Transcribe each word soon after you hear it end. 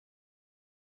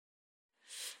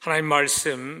하나님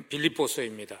말씀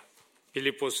빌립보서입니다.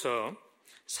 빌립보서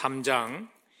 3장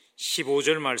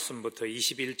 15절 말씀부터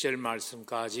 21절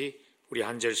말씀까지 우리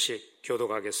한 절씩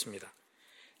교독하겠습니다.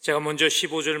 제가 먼저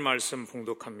 15절 말씀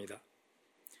봉독합니다.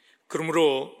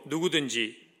 그러므로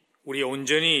누구든지 우리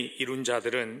온전히 이룬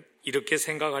자들은 이렇게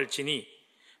생각할지니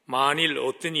만일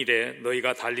어떤 일에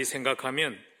너희가 달리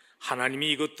생각하면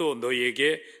하나님이 이것도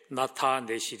너희에게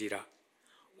나타내시리라.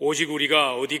 오직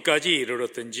우리가 어디까지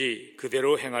이르렀든지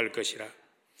그대로 행할 것이라.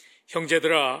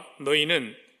 형제들아,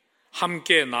 너희는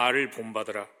함께 나를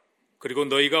본받으라. 그리고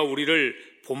너희가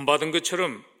우리를 본받은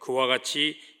것처럼 그와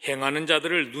같이 행하는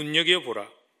자들을 눈여겨보라.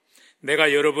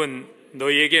 내가 여러 번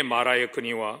너희에게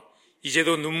말하였거니와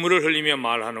이제도 눈물을 흘리며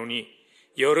말하노니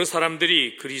여러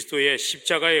사람들이 그리스도의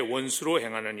십자가의 원수로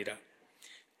행하느니라.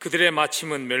 그들의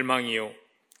마침은 멸망이요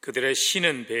그들의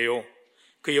신은 배요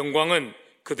그 영광은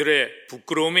그들의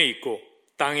부끄러움에 있고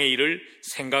땅의 일을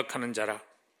생각하는 자라.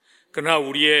 그러나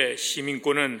우리의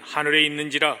시민권은 하늘에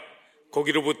있는지라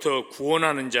거기로부터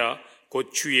구원하는 자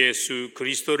곧 주 예수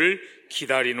그리스도를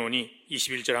기다리노니.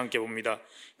 21절 함께 봅니다.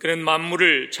 그는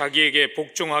만물을 자기에게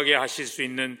복종하게 하실 수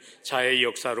있는 자의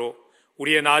역사로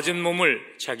우리의 낮은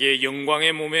몸을 자기의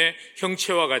영광의 몸의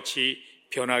형체와 같이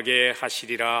변하게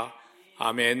하시리라.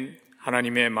 아멘.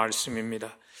 하나님의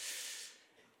말씀입니다.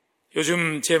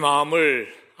 요즘 제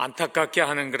마음을 안타깝게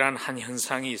하는 그런 한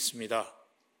현상이 있습니다.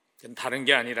 다른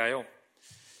게 아니라요,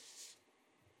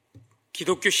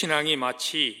 기독교 신앙이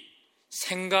마치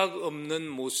생각 없는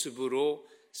모습으로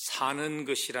사는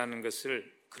것이라는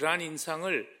것을, 그러한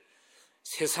인상을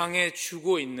세상에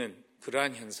주고 있는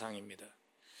그러한 현상입니다.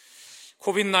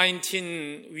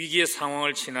 코비드-19 위기의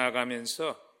상황을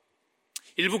지나가면서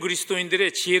일부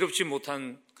그리스도인들의 지혜롭지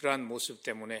못한 그러한 모습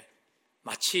때문에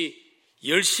마치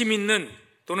열심 있는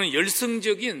또는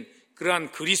열성적인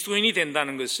그러한 그리스도인이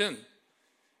된다는 것은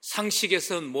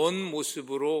상식에서 먼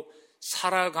모습으로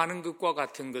살아가는 것과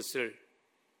같은 것을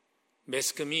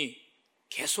매스컴이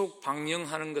계속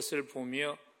방영하는 것을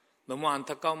보며 너무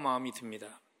안타까운 마음이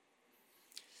듭니다.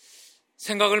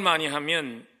 생각을 많이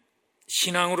하면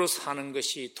신앙으로 사는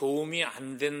것이 도움이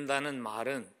안 된다는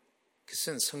말은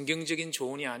그것은 성경적인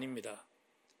조언이 아닙니다.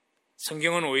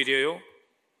 성경은 오히려요,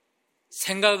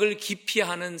 생각을 깊이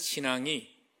하는 신앙이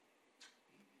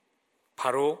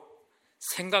바로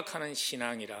생각하는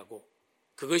신앙이라고,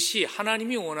 그것이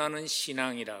하나님이 원하는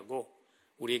신앙이라고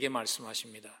우리에게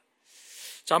말씀하십니다.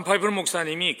 존 파이프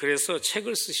목사님이 그래서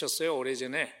책을 쓰셨어요.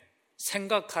 오래전에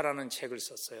생각하라는 책을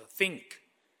썼어요. Think.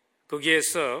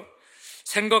 거기에서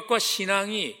생각과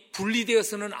신앙이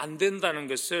분리되어서는 안 된다는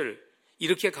것을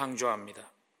이렇게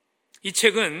강조합니다. 이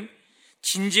책은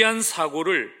진지한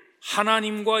사고를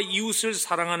하나님과 이웃을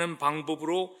사랑하는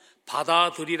방법으로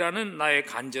받아들이라는 나의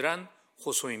간절한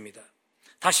호소입니다.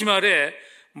 다시 말해,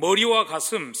 머리와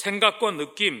가슴, 생각과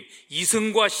느낌,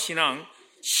 이성과 신앙,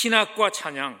 신학과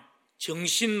찬양,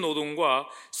 정신노동과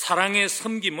사랑의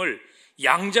섬김을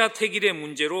양자택일의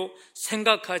문제로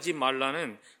생각하지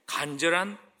말라는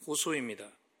간절한 호소입니다.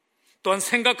 또한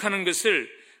생각하는 것을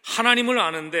하나님을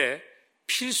아는데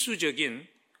필수적인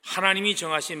하나님이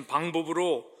정하신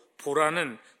방법으로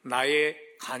보라는 나의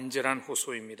간절한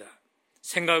호소입니다.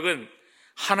 생각은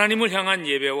하나님을 향한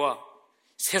예배와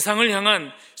세상을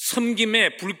향한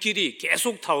섬김의 불길이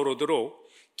계속 타오르도록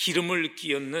기름을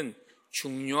끼얹는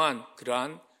중요한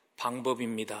그러한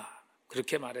방법입니다.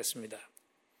 그렇게 말했습니다.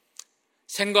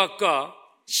 생각과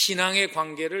신앙의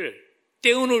관계를,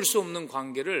 떼어놓을 수 없는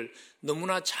관계를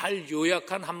너무나 잘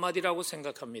요약한 한마디라고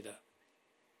생각합니다.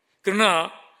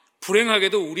 그러나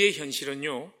불행하게도 우리의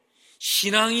현실은요,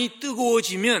 신앙이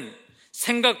뜨거워지면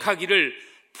생각하기를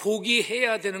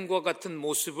포기해야 되는 것 같은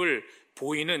모습을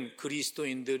보이는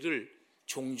그리스도인들을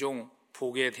종종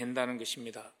보게 된다는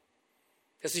것입니다.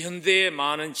 그래서 현대의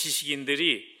많은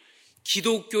지식인들이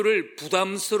기독교를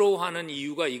부담스러워하는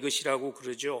이유가 이것이라고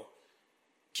그러죠.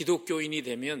 기독교인이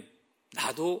되면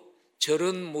나도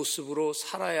저런 모습으로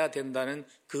살아야 된다는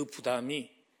그 부담이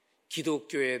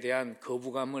기독교에 대한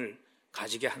거부감을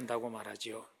가지게 한다고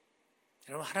말하죠.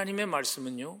 여러분, 하나님의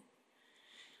말씀은요,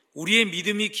 우리의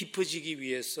믿음이 깊어지기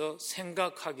위해서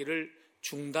생각하기를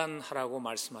중단하라고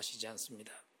말씀하시지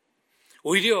않습니다.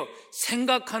 오히려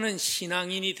생각하는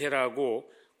신앙인이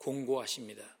되라고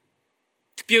공고하십니다.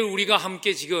 특별히 우리가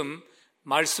함께 지금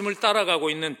말씀을 따라가고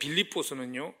있는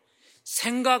빌립보서는요,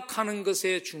 생각하는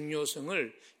것의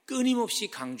중요성을 끊임없이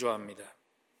강조합니다.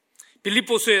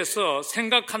 빌립보서에서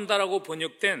생각한다라고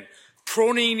번역된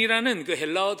프로네인이라는 그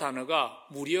헬라어 단어가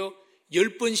무려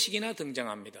 10번씩이나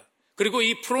등장합니다. 그리고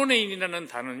이 프로네인이라는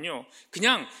단어는요,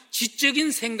 그냥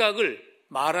지적인 생각을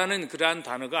말하는 그러한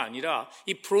단어가 아니라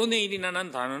이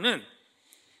프로네인이라는 단어는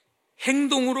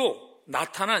행동으로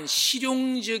나타난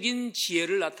실용적인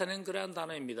지혜를 나타낸 그러한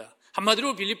단어입니다.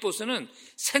 한마디로 빌립보서는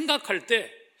생각할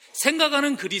때,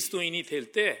 생각하는 그리스도인이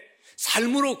될 때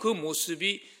삶으로 그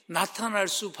모습이 나타날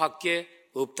수밖에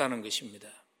없다는 것입니다.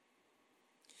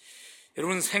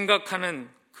 여러분, 생각하는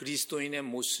그리스도인의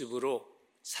모습으로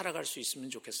살아갈 수 있으면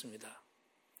좋겠습니다.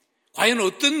 과연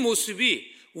어떤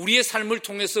모습이 우리의 삶을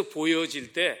통해서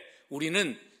보여질 때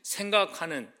우리는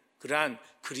생각하는 그러한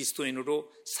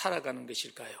그리스도인으로 살아가는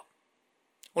것일까요?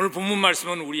 오늘 본문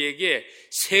말씀은 우리에게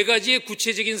세 가지의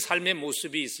구체적인 삶의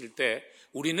모습이 있을 때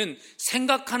우리는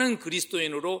생각하는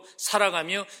그리스도인으로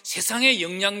살아가며 세상에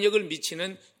영향력을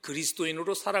미치는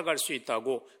그리스도인으로 살아갈 수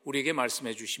있다고 우리에게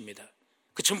말씀해 주십니다.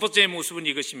 그 첫 번째 모습은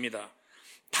이것입니다.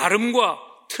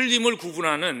 다름과 틀림을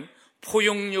구분하는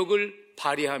포용력을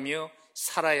발휘하며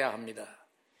살아야 합니다.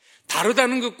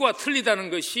 다르다는 것과 틀리다는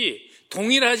것이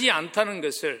동일하지 않다는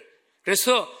것을,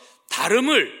 그래서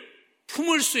다름을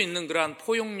품을 수 있는 그러한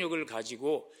포용력을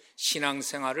가지고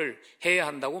신앙생활을 해야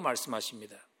한다고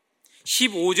말씀하십니다.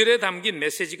 15절에 담긴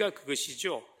메시지가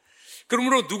그것이죠.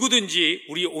 그러므로 누구든지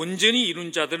우리 온전히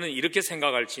이룬 자들은 이렇게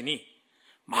생각할지니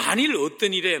만일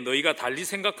어떤 일에 너희가 달리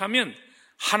생각하면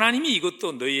하나님이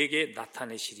이것도 너희에게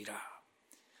나타내시리라.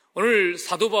 오늘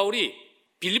사도 바울이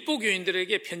빌립보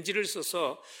교인들에게 편지를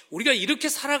써서 우리가 이렇게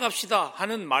살아갑시다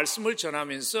하는 말씀을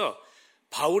전하면서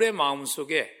바울의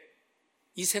마음속에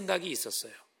이 생각이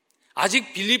있었어요.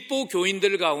 아직 빌립보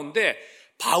교인들 가운데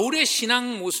바울의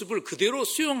신앙 모습을 그대로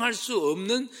수용할 수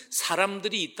없는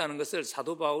사람들이 있다는 것을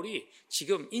사도 바울이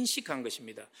지금 인식한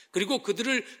것입니다. 그리고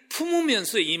그들을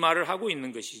품으면서 이 말을 하고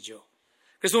있는 것이죠.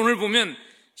 그래서 오늘 보면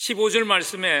 15절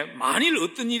말씀에 만일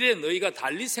어떤 일에 너희가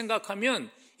달리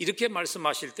생각하면 이렇게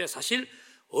말씀하실 때 사실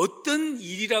어떤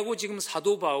일이라고 지금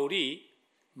사도 바울이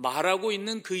말하고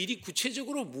있는 그 일이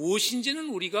구체적으로 무엇인지는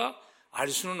우리가 알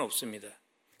수는 없습니다.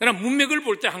 그러나 문맥을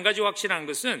볼 때 한 가지 확실한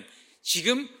것은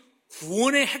지금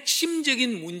구원의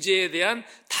핵심적인 문제에 대한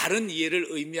다른 이해를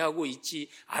의미하고 있지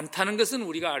않다는 것은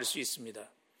우리가 알 수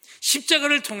있습니다.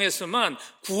 십자가를 통해서만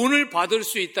구원을 받을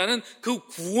수 있다는 그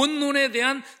구원론에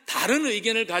대한 다른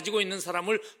의견을 가지고 있는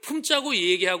사람을 품자고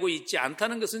얘기하고 있지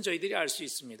않다는 것은 저희들이 알 수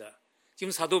있습니다.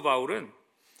 지금 사도 바울은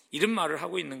이런 말을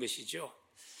하고 있는 것이죠.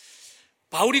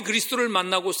 바울이 그리스도를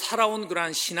만나고 살아온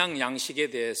그러한 신앙 양식에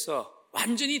대해서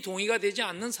완전히 동의가 되지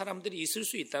않는 사람들이 있을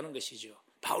수 있다는 것이죠.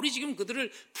 바울이 지금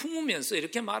그들을 품으면서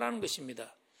이렇게 말하는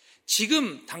것입니다.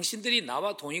 지금 당신들이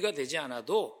나와 동의가 되지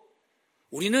않아도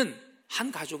우리는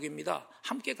한 가족입니다.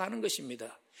 함께 가는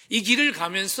것입니다. 이 길을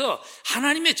가면서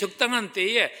하나님의 적당한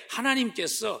때에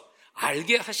하나님께서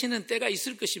알게 하시는 때가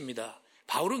있을 것입니다.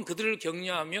 바울은 그들을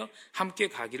격려하며 함께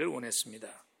가기를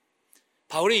원했습니다.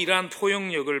 바울의 이러한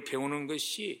포용력을 배우는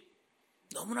것이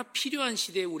너무나 필요한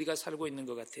시대에 우리가 살고 있는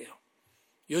것 같아요.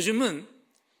 요즘은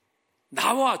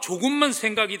나와 조금만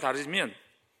생각이 다르면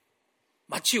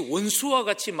마치 원수와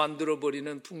같이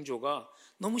만들어버리는 풍조가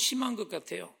너무 심한 것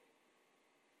같아요.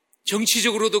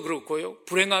 정치적으로도 그렇고요.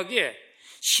 불행하게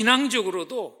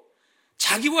신앙적으로도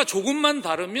자기와 조금만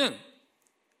다르면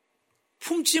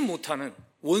품지 못하는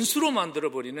원수로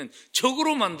만들어버리는,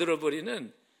 적으로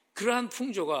만들어버리는 그러한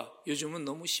풍조가 요즘은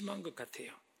너무 심한 것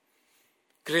같아요.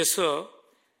 그래서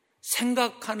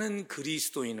생각하는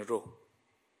그리스도인으로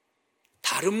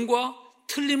다름과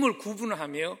틀림을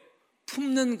구분하며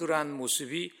품는 그러한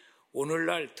모습이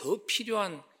오늘날 더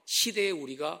필요한 시대에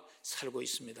우리가 살고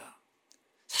있습니다.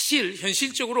 사실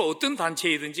현실적으로 어떤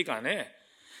단체이든지 간에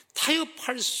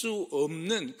타협할 수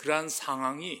없는 그러한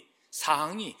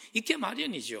사항이 있게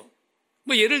마련이죠.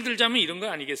 예를 들자면 이런 거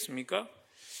아니겠습니까?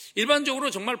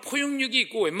 일반적으로 정말 포용력이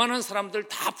있고 웬만한 사람들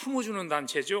다 품어주는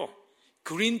단체죠.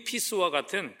 그린피스와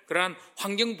같은 그러한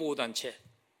환경보호단체.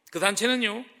 그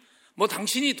단체는요,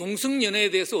 당신이 동성연애에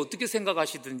대해서 어떻게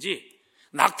생각하시든지,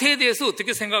 낙태에 대해서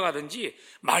어떻게 생각하든지,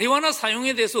 마리화나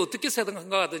사용에 대해서 어떻게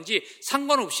생각하든지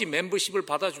상관없이 멤버십을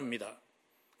받아줍니다.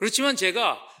 그렇지만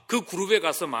제가 그 그룹에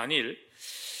가서 만일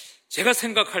제가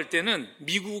생각할 때는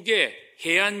미국의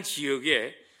해안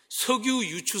지역에 석유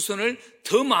유추선을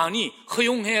더 많이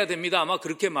허용해야 됩니다. 아마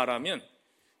그렇게 말하면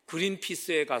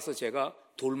그린피스에 가서 제가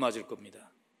돌 맞을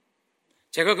겁니다.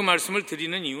 제가 그 말씀을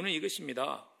드리는 이유는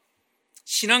이것입니다.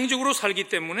 신앙적으로 살기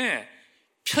때문에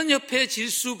편협해질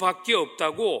수밖에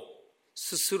없다고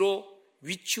스스로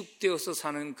위축되어서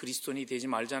사는 그리스도인이 되지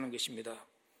말자는 것입니다.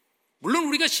 물론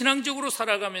우리가 신앙적으로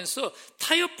살아가면서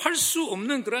타협할 수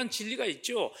없는 그러한 진리가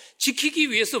있죠. 지키기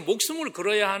위해서 목숨을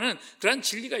걸어야 하는 그러한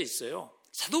진리가 있어요.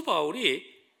 사도 바울이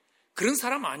그런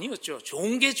사람 아니었죠.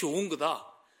 좋은 게 좋은 거다.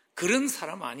 그런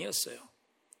사람 아니었어요.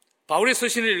 바울의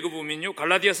서신을 읽어보면요,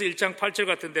 갈라디아서 1장 8절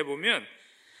같은 데 보면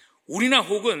우리나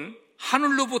혹은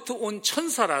하늘로부터 온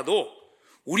천사라도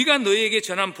우리가 너에게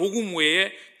전한 복음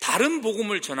외에 다른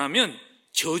복음을 전하면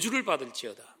저주를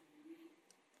받을지어다.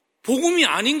 복음이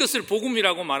아닌 것을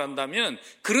복음이라고 말한다면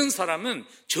그런 사람은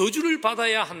저주를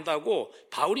받아야 한다고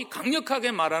바울이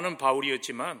강력하게 말하는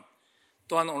바울이었지만,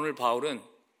 또한 오늘 바울은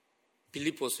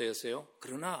빌립보서에서요,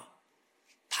 그러나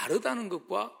다르다는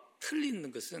것과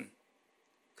틀린 것은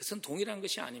그것은 동일한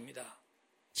것이 아닙니다.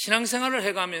 신앙생활을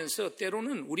해가면서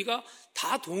때로는 우리가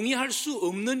다 동의할 수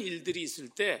없는 일들이 있을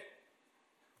때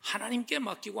하나님께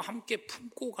맡기고 함께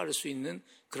품고 갈 수 있는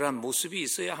그러한 모습이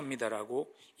있어야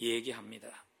합니다라고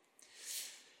얘기합니다.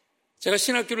 제가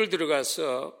신학교를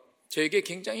들어가서 저에게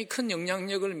굉장히 큰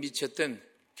영향력을 미쳤던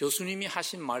교수님이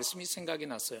하신 말씀이 생각이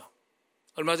났어요.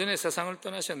 얼마 전에 세상을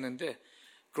떠나셨는데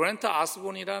그랜트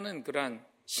아스본이라는 그런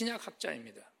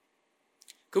신약학자입니다.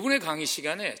 그분의 강의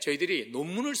시간에 저희들이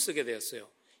논문을 쓰게 되었어요.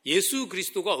 예수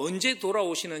그리스도가 언제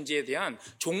돌아오시는지에 대한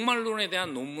종말론에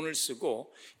대한 논문을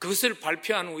쓰고 그것을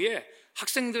발표한 후에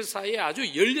학생들 사이에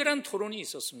아주 열렬한 토론이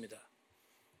있었습니다.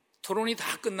 토론이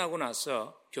다 끝나고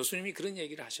나서 교수님이 그런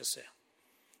얘기를 하셨어요.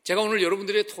 제가 오늘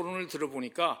여러분들의 토론을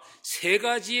들어보니까 세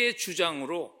가지의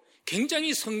주장으로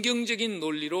굉장히 성경적인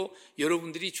논리로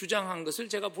여러분들이 주장한 것을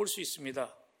제가 볼 수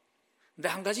있습니다. 근데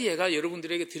한 가지 제가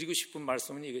여러분들에게 드리고 싶은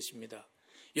말씀은 이것입니다.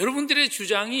 여러분들의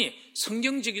주장이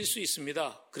성경적일 수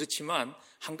있습니다. 그렇지만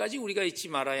한 가지 우리가 잊지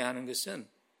말아야 하는 것은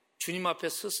주님 앞에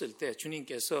섰을 때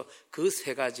주님께서 그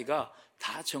세 가지가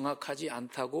다 정확하지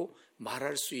않다고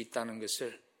말할 수 있다는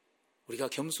것을 우리가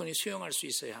겸손히 수용할 수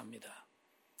있어야 합니다.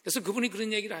 그래서 그분이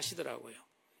그런 얘기를 하시더라고요.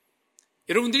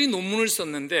 여러분들이 논문을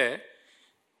썼는데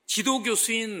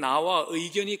지도교수인 나와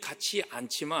의견이 같지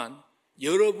않지만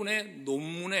여러분의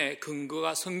논문의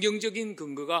근거가 성경적인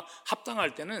근거가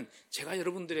합당할 때는 제가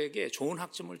여러분들에게 좋은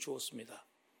학점을 주었습니다.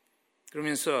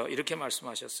 그러면서 이렇게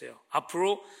말씀하셨어요.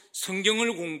 앞으로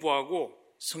성경을 공부하고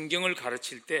성경을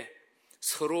가르칠 때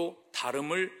서로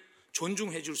다름을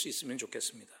존중해 줄 수 있으면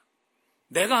좋겠습니다.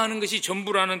 내가 아는 것이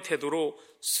전부라는 태도로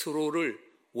서로를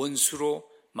원수로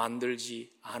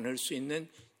만들지 않을 수 있는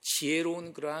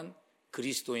지혜로운 그러한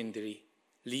그리스도인들이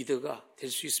리더가 될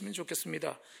수 있으면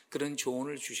좋겠습니다. 그런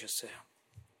조언을 주셨어요.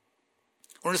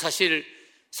 오늘 사실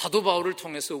사도 바울을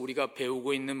통해서 우리가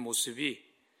배우고 있는 모습이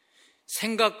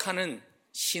생각하는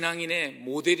신앙인의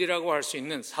모델이라고 할 수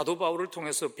있는 사도 바울을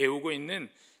통해서 배우고 있는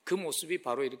그 모습이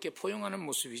바로 이렇게 포용하는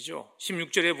모습이죠.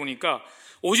 16절에 보니까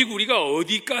오직 우리가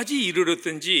어디까지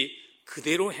이르렀든지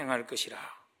그대로 행할 것이라.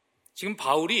 지금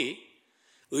바울이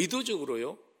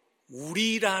의도적으로요,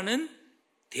 우리라는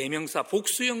대명사,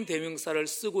 복수형 대명사를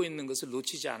쓰고 있는 것을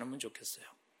놓치지 않으면 좋겠어요.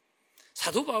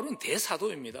 사도 바울은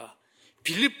대사도입니다.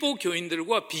 빌립보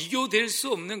교인들과 비교될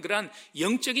수 없는 그러한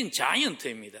영적인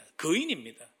자이언트입니다.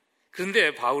 거인입니다.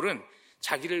 그런데 바울은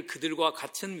자기를 그들과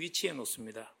같은 위치에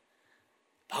놓습니다.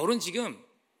 바울은 지금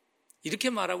이렇게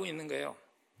말하고 있는 거예요.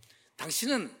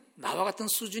 당신은 나와 같은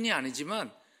수준이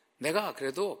아니지만 내가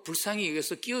그래도 불쌍히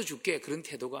여기서 끼워줄게, 그런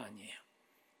태도가 아니에요.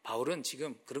 바울은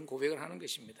지금 그런 고백을 하는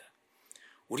것입니다.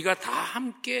 우리가 다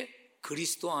함께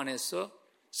그리스도 안에서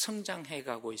성장해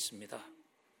가고 있습니다.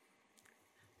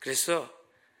 그래서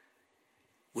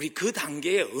우리 그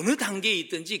단계에 어느 단계에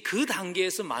있든지 그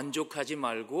단계에서 만족하지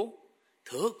말고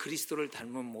더 그리스도를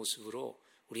닮은 모습으로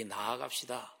우리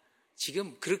나아갑시다.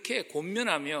 지금 그렇게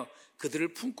권면하며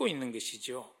그들을 품고 있는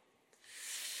것이죠.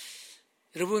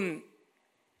 여러분,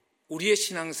 우리의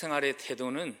신앙생활의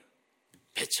태도는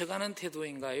배쳐가는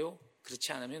태도인가요?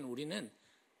 그렇지 않으면 우리는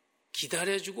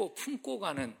기다려주고 품고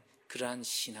가는 그러한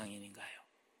신앙인인가요?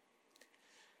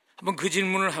 한번 그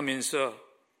질문을 하면서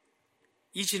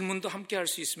이 질문도 함께 할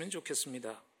수 있으면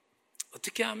좋겠습니다.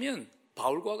 어떻게 하면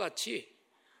바울과 같이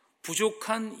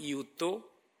부족한 이웃도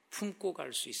품고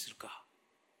갈 수 있을까?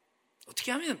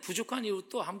 어떻게 하면 부족한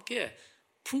이웃도 함께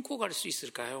품고 갈 수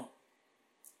있을까요?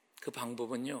 그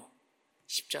방법은요,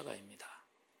 십자가입니다.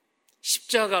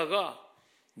 십자가가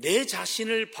내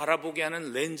자신을 바라보게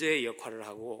하는 렌즈의 역할을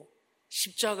하고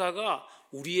십자가가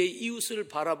우리의 이웃을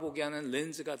바라보게 하는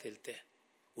렌즈가 될 때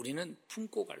우리는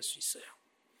품고 갈 수 있어요.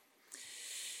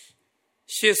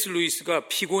 C.S. 루이스가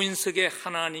피고인석의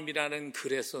하나님이라는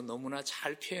글에서 너무나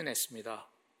잘 표현했습니다.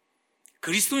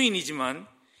 그리스도인이지만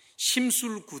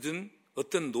심술 굳은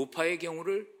어떤 노파의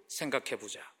경우를 생각해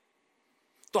보자.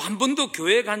 또 한 번도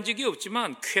교회에 간 적이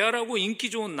없지만 쾌활하고 인기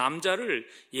좋은 남자를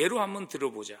예로 한번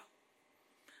들어보자.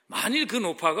 만일 그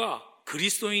노파가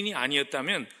그리스도인이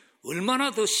아니었다면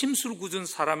얼마나 더 심술 굳은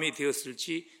사람이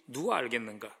되었을지 누가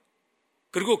알겠는가?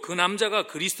 그리고 그 남자가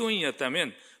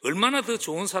그리스도인이었다면 얼마나 더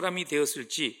좋은 사람이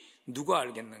되었을지 누가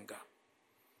알겠는가?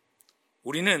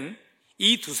 우리는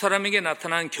이 두 사람에게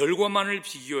나타난 결과만을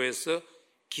비교해서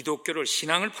기독교를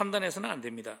신앙을 판단해서는 안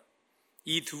됩니다.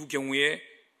 이 두 경우에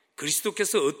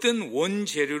그리스도께서 어떤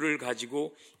원재료를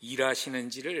가지고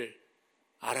일하시는지를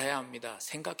알아야 합니다.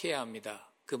 생각해야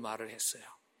합니다. 그 말을 했어요.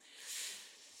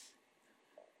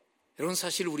 여러분,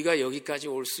 사실 우리가 여기까지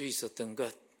올 수 있었던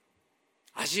것,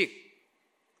 아직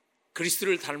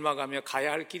그리스도를 닮아가며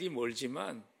가야 할 길이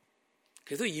멀지만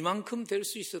그래도 이만큼 될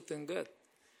수 있었던 것,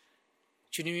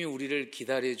 주님이 우리를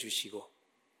기다려 주시고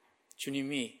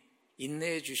주님이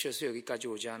인내해 주셔서 여기까지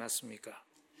오지 않았습니까?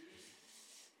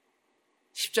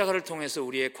 십자가를 통해서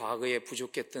우리의 과거에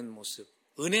부족했던 모습,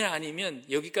 은혜 아니면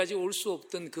여기까지 올 수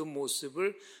없던 그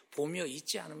모습을 보며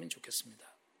잊지 않으면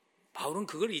좋겠습니다. 바울은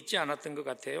그걸 잊지 않았던 것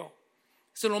같아요.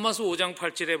 그래서 로마서 5장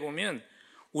 8절에 보면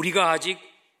우리가 아직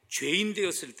죄인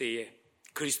되었을 때에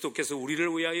그리스도께서 우리를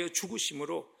위하여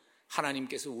죽으심으로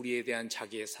하나님께서 우리에 대한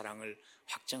자기의 사랑을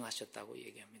확정하셨다고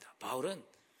얘기합니다. 바울은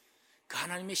그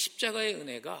하나님의 십자가의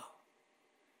은혜가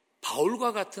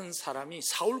바울과 같은 사람이,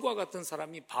 사울과 같은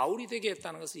사람이 바울이 되게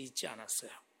했다는 것을 잊지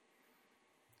않았어요.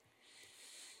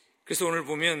 그래서 오늘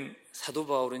보면 사도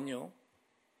바울은요,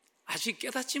 아직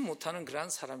깨닫지 못하는 그러한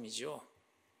사람이죠.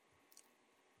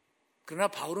 그러나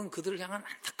바울은 그들을 향한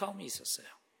안타까움이 있었어요.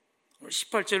 오늘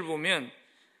 18절 보면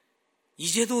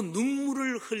이제도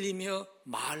눈물을 흘리며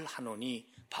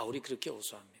말하노니, 바울이 그렇게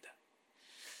호소합니다.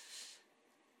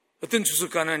 어떤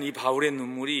주석가는 이 바울의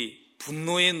눈물이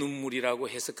분노의 눈물이라고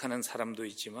해석하는 사람도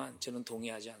있지만 저는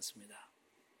동의하지 않습니다.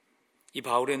 이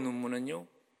바울의 눈물은요,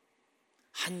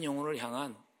 한 영혼을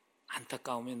향한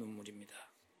안타까움의 눈물입니다.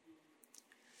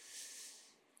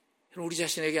 우리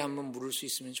자신에게 한번 물을 수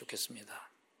있으면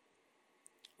좋겠습니다.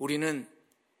 우리는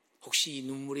혹시 이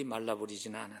눈물이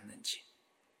말라버리지는 않았는지.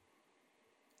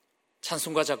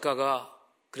 찬송가 작가가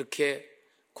그렇게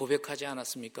고백하지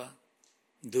않았습니까?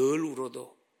 늘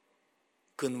울어도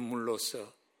그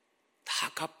눈물로서 다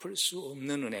갚을 수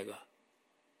없는 은혜가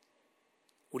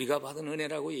우리가 받은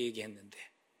은혜라고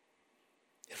얘기했는데,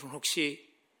 여러분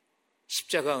혹시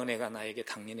십자가 은혜가 나에게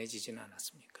당연해지지는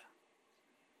않았습니까?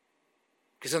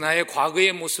 그래서 나의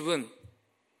과거의 모습은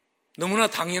너무나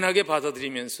당연하게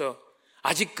받아들이면서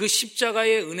아직 그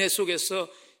십자가의 은혜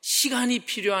속에서 시간이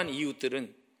필요한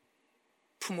이웃들은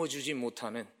품어주지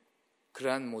못하는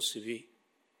그러한 모습이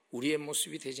우리의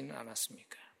모습이 되지는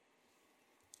않았습니까?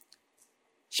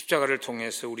 십자가를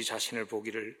통해서 우리 자신을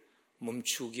보기를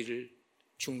멈추기를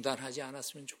중단하지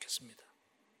않았으면 좋겠습니다.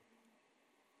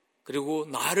 그리고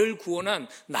나를 구원한,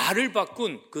 나를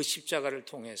바꾼 그 십자가를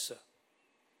통해서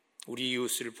우리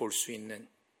이웃을 볼 수 있는,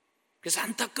 그래서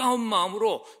안타까운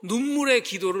마음으로 눈물의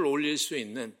기도를 올릴 수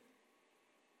있는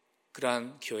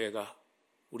그러한 교회가,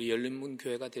 우리 열린문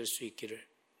교회가 될 수 있기를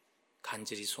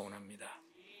간절히 소원합니다.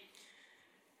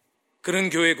 그런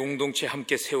교회 공동체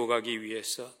함께 세워가기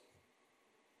위해서,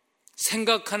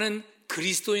 생각하는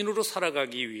그리스도인으로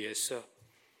살아가기 위해서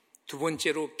두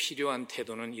번째로 필요한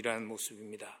태도는 이러한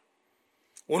모습입니다.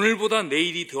 오늘보다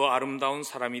내일이 더 아름다운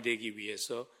사람이 되기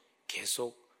위해서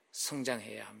계속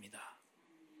성장해야 합니다.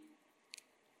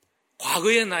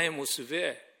 과거의 나의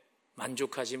모습에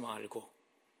만족하지 말고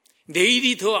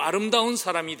내일이 더 아름다운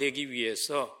사람이 되기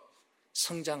위해서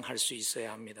성장할 수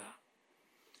있어야 합니다.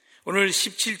 오늘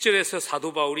 17절에서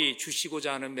사도 바울이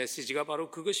주시고자 하는 메시지가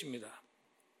바로 그것입니다.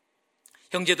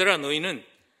 형제들아, 너희는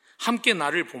함께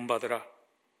나를 본받으라.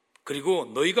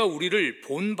 그리고 너희가 우리를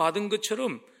본받은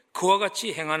것처럼 그와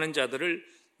같이 행하는 자들을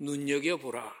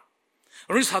눈여겨보라.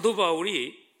 오늘 사도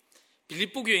바울이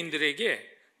빌립보 교인들에게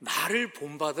나를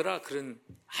본받으라, 그런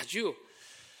아주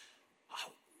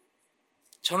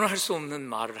저는 할 수 없는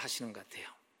말을 하시는 것 같아요.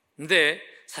 근데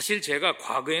사실 제가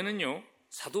과거에는요,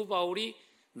 사도 바울이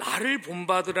나를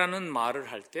본받으라는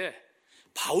말을 할 때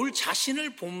바울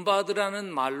자신을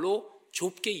본받으라는 말로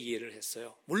좁게 이해를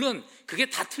했어요. 물론 그게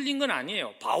다 틀린 건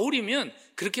아니에요. 바울이면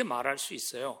그렇게 말할 수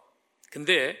있어요.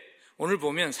 근데 오늘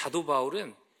보면 사도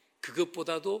바울은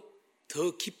그것보다도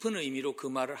더 깊은 의미로 그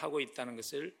말을 하고 있다는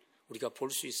것을 우리가 볼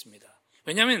수 있습니다.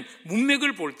 왜냐하면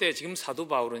문맥을 볼 때 지금 사도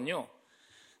바울은요,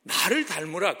 나를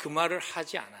닮으라 그 말을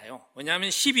하지 않아요. 왜냐하면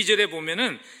 12절에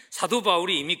보면은 사도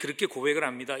바울이 이미 그렇게 고백을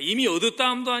합니다. 이미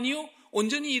얻었다함도 아니요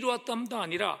온전히 이루었다함도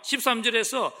아니라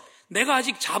 13절에서 내가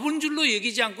아직 잡은 줄로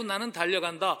여기지 않고 나는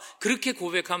달려간다, 그렇게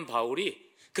고백한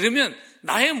바울이, 그러면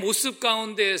나의 모습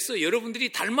가운데에서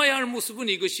여러분들이 닮아야 할 모습은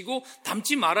이것이고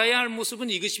닮지 말아야 할 모습은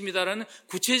이것입니다라는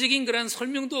구체적인 그런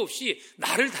설명도 없이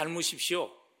나를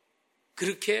닮으십시오,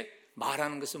 그렇게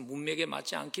말하는 것은 문맥에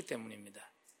맞지 않기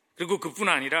때문입니다. 그리고 그뿐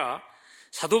아니라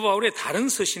사도 바울의 다른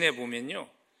서신에 보면요,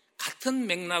 같은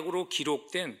맥락으로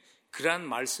기록된 그러한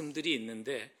말씀들이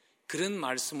있는데 그런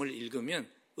말씀을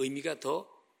읽으면 의미가 더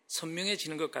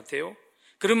선명해지는 것 같아요.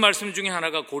 그런 말씀 중에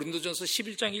하나가 고린도전서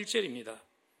 11장 1절입니다.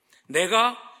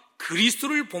 내가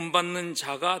그리스도를 본받는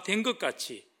자가 된 것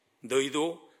같이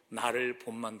너희도 나를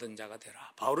본받는 자가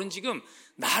되라. 바울은 지금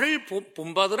나를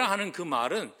본받으라 하는 그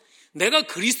말은 내가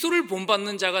그리스도를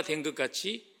본받는 자가 된 것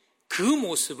같이 그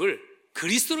모습을,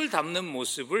 그리스도를 닮는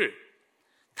모습을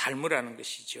닮으라는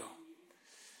것이죠.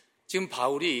 지금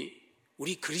바울이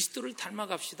우리 그리스도를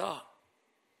닮아갑시다.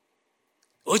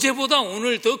 어제보다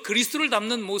오늘 더 그리스도를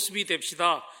닮는 모습이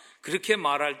됩시다. 그렇게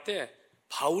말할 때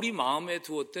바울이 마음에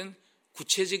두었던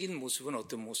구체적인 모습은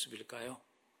어떤 모습일까요?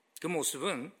 그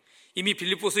모습은 이미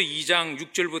빌립보서 2장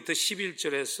 6절부터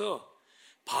 11절에서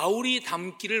바울이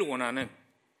닮기를 원하는,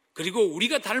 그리고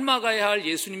우리가 닮아가야 할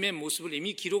예수님의 모습을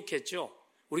이미 기록했죠.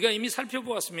 우리가 이미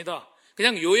살펴보았습니다.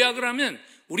 그냥 요약을 하면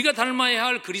우리가 닮아야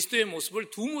할 그리스도의 모습을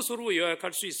두 모습으로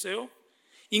요약할 수 있어요.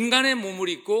 인간의 몸을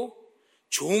입고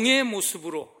종의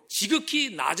모습으로, 지극히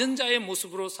낮은 자의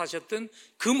모습으로 사셨던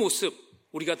그 모습,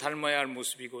 우리가 닮아야 할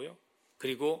모습이고요.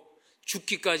 그리고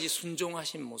죽기까지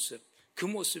순종하신 모습, 그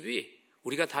모습이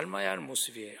우리가 닮아야 할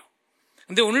모습이에요.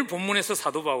 그런데 오늘 본문에서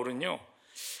사도 바울은요,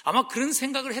 아마 그런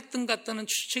생각을 했던 것 같다는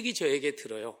추측이 저에게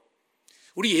들어요.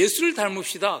 우리 예수를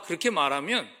닮읍시다 그렇게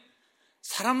말하면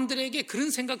사람들에게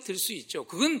그런 생각 들 수 있죠.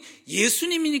 그건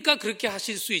예수님이니까 그렇게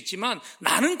하실 수 있지만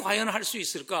나는 과연 할 수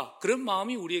있을까? 그런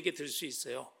마음이 우리에게 들 수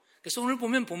있어요. 그래서 오늘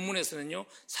보면 본문에서는요,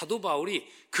 사도 바울이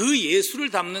그 예수를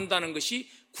닮는다는 것이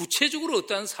구체적으로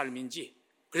어떠한 삶인지,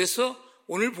 그래서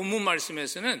오늘 본문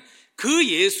말씀에서는 그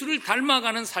예수를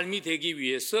닮아가는 삶이 되기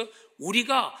위해서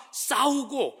우리가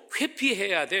싸우고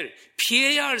회피해야 될,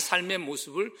 피해야 할 삶의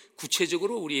모습을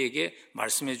구체적으로 우리에게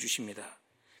말씀해 주십니다.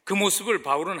 그 모습을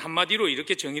바울은 한마디로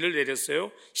이렇게 정의를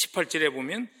내렸어요. 18절에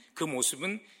보면 그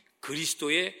모습은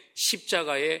그리스도의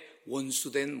십자가의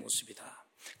원수된 모습이다.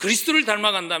 그리스도를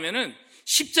닮아간다면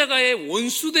십자가의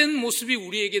원수된 모습이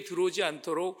우리에게 들어오지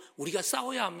않도록 우리가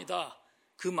싸워야 합니다.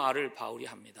 그 말을 바울이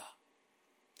합니다.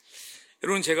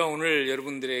 여러분, 제가 오늘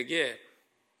여러분들에게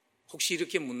혹시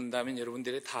이렇게 묻는다면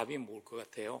여러분들의 답이 뭘 것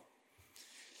같아요?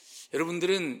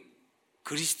 여러분들은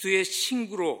그리스도의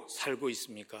친구로 살고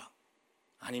있습니까?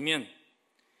 아니면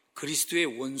그리스도의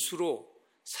원수로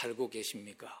살고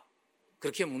계십니까?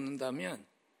 그렇게 묻는다면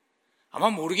아마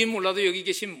모르긴 몰라도 여기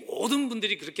계신 모든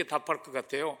분들이 그렇게 답할 것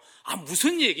같아요.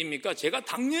 무슨 얘기입니까? 제가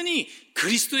당연히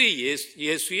그리스도의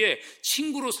예수의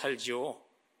친구로 살죠.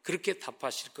 그렇게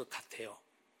답하실 것 같아요.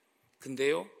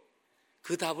 근데요,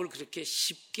 그 답을 그렇게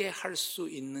쉽게 할 수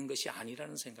있는 것이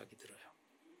아니라는 생각이 들어요.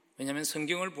 왜냐하면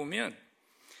성경을 보면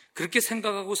그렇게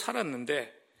생각하고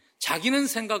살았는데, 자기는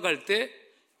생각할 때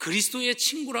그리스도의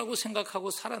친구라고 생각하고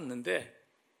살았는데,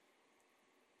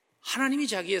 하나님이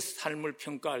자기의 삶을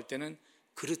평가할 때는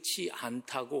그렇지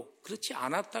않다고, 그렇지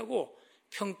않았다고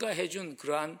평가해 준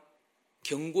그러한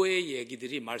경고의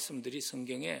얘기들이, 말씀들이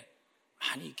성경에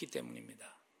많이 있기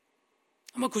때문입니다.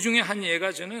 아마 그 중에 한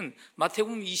예가 저는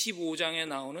마태복음 25장에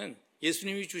나오는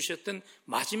예수님이 주셨던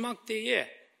마지막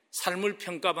때의 삶을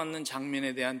평가받는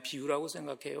장면에 대한 비유라고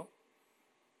생각해요.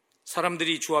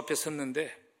 사람들이 주 앞에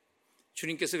섰는데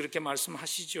주님께서 그렇게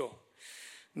말씀하시죠.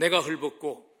 내가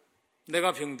헐벗고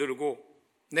내가 병들고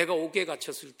내가 옥에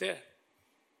갇혔을 때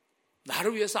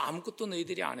나를 위해서 아무것도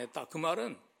너희들이 안 했다. 그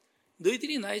말은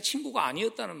너희들이 나의 친구가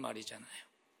아니었다는 말이잖아요.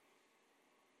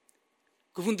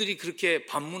 그분들이 그렇게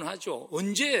반문하죠.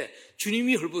 언제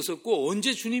주님이 헐벗었고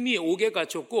언제 주님이 옥에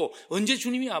갇혔고 언제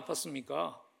주님이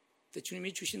아팠습니까? 근데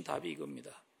주님이 주신 답이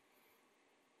이겁니다.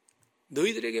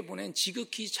 너희들에게 보낸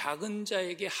지극히 작은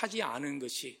자에게 하지 않은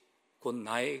것이 곧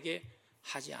나에게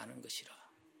하지 않은 것이라.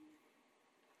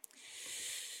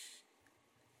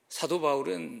 사도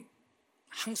바울은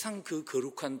항상 그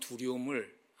거룩한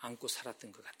두려움을 안고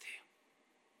살았던 것 같아요.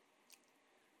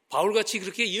 바울같이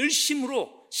그렇게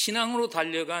열심으로 신앙으로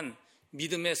달려간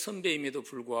믿음의 선배임에도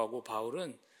불구하고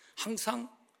바울은 항상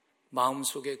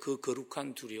마음속에 그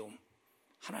거룩한 두려움,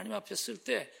 하나님 앞에 설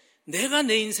때 내가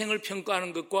내 인생을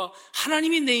평가하는 것과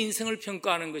하나님이 내 인생을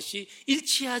평가하는 것이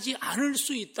일치하지 않을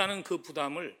수 있다는 그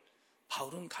부담을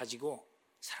바울은 가지고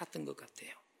살았던 것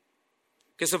같아요.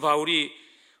 그래서 바울이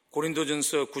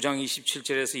고린도전서 9장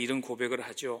 27절에서 이런 고백을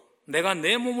하죠. 내가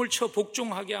내 몸을 쳐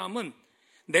복종하게 함은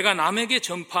내가 남에게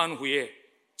전파한 후에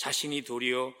자신이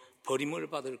도리어 버림을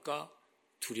받을까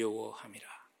두려워함이라.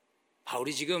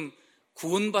 바울이 지금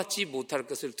구원받지 못할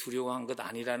것을 두려워한 것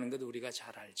아니라는 것 우리가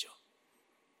잘 알죠.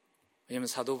 왜냐하면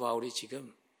사도 바울이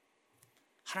지금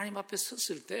하나님 앞에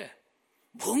섰을 때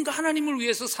뭔가 하나님을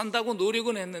위해서 산다고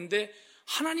노력은 했는데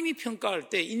하나님이 평가할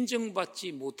때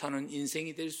인정받지 못하는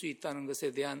인생이 될 수 있다는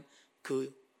것에 대한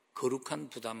그 거룩한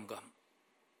부담감,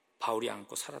 바울이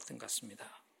안고 살았던 것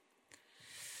같습니다.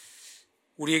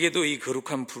 우리에게도 이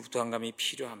거룩한 부담감이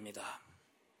필요합니다.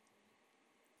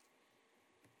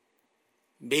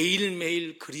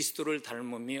 매일매일 그리스도를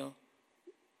닮으며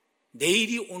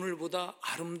내일이 오늘보다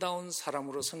아름다운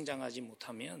사람으로 성장하지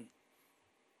못하면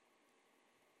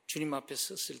주님 앞에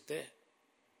섰을 때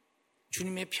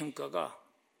주님의 평가가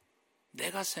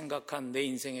내가 생각한 내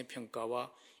인생의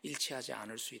평가와 일치하지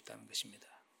않을 수 있다는 것입니다.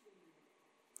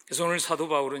 그래서 오늘 사도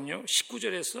바울은요,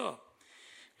 19절에서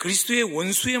그리스도의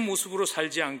원수의 모습으로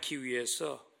살지 않기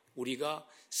위해서 우리가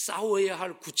싸워야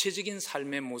할 구체적인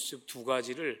삶의 모습 두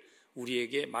가지를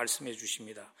우리에게 말씀해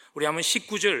주십니다. 우리 한번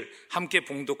 19절 함께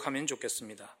봉독하면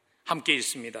좋겠습니다. 함께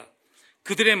읽습니다.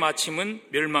 그들의 마침은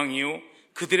멸망이요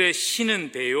그들의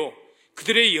신은 배요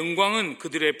그들의 영광은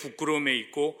그들의 부끄러움에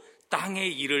있고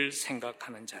땅의 일을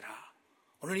생각하는 자라.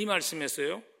 오늘 이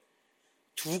말씀에서요,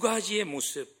 두 가지의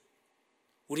모습,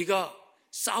 우리가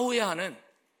싸워야 하는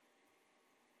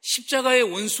십자가의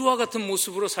원수와 같은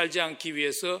모습으로 살지 않기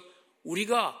위해서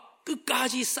우리가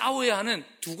끝까지 싸워야 하는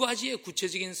두 가지의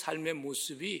구체적인 삶의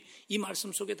모습이 이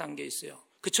말씀 속에 담겨 있어요.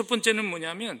 그 첫 번째는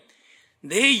뭐냐면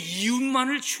내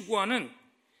이웃만을 추구하는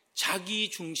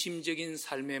자기 중심적인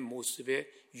삶의 모습의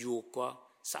유혹과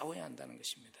싸워야 한다는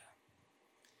것입니다.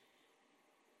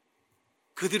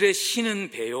 그들의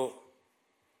신은 배요.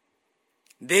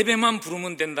 내 배만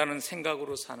부르면 된다는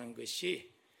생각으로 사는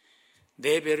것이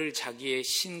내 배를 자기의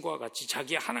신과 같이,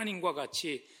 자기의 하나님과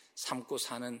같이 삼고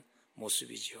사는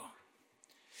모습이죠.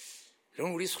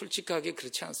 여러분, 우리 솔직하게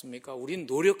그렇지 않습니까? 우린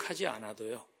노력하지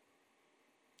않아도요,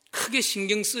 크게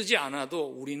신경 쓰지 않아도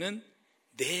우리는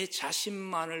내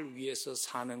자신만을 위해서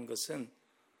사는 것은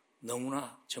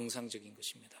너무나 정상적인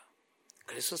것입니다.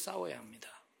 그래서 싸워야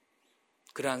합니다.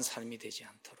 그러한 삶이 되지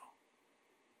않도록.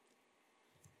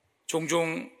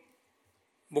 종종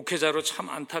목회자로 참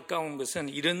안타까운 것은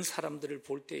이런 사람들을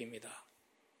볼 때입니다.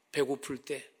 배고플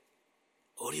때,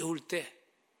 어려울 때,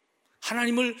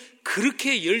 하나님을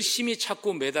그렇게 열심히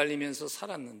찾고 매달리면서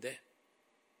살았는데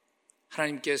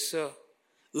하나님께서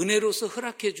은혜로서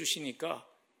허락해 주시니까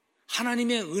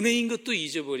하나님의 은혜인 것도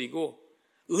잊어버리고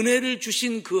은혜를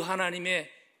주신 그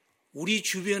하나님의 우리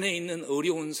주변에 있는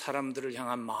어려운 사람들을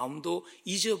향한 마음도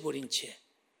잊어버린 채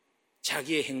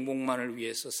자기의 행복만을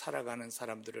위해서 살아가는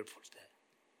사람들을 볼 때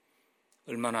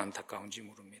얼마나 안타까운지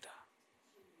모릅니다.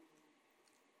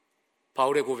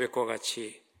 바울의 고백과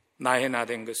같이 나의 나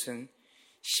된 것은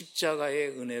십자가의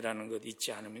은혜라는 것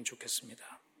잊지 않으면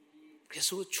좋겠습니다.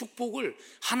 그래서 축복을,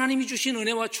 하나님이 주신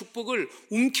은혜와 축복을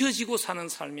움켜쥐고 사는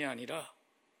삶이 아니라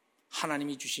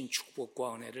하나님이 주신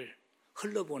축복과 은혜를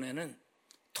흘러보내는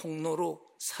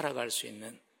통로로 살아갈 수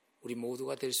있는 우리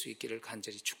모두가 될 수 있기를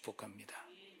간절히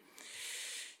축복합니다.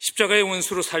 십자가의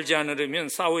원수로 살지 않으려면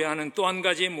싸워야 하는 또 한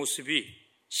가지의 모습이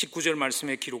 19절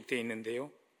말씀에 기록되어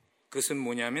있는데요, 그것은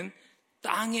뭐냐면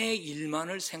땅의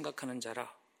일만을 생각하는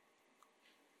자라.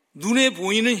 눈에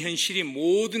보이는 현실이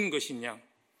모든 것인 양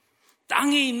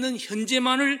땅에 있는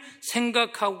현재만을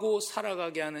생각하고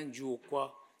살아가게 하는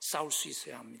유혹과 싸울 수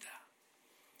있어야 합니다.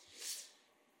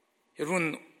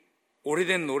 여러분,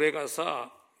 오래된 노래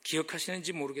가사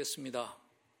기억하시는지 모르겠습니다.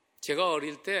 제가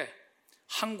어릴 때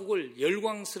한국을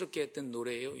열광스럽게 했던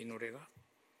노래예요. 이 노래가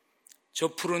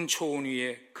저 푸른 초원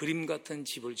위에 그림 같은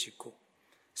집을 짓고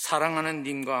사랑하는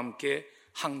님과 함께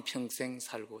한평생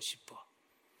살고 싶어.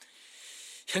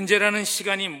 현재라는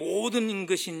시간이 모든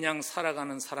것인 양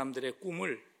살아가는 사람들의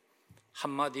꿈을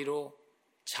한마디로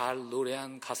잘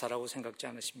노래한 가사라고 생각지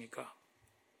않으십니까?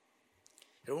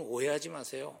 여러분, 오해하지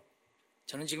마세요.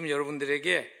 저는 지금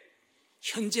여러분들에게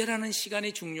현재라는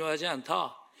시간이 중요하지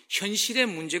않다, 현실의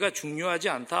문제가 중요하지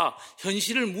않다,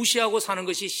 현실을 무시하고 사는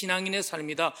것이 신앙인의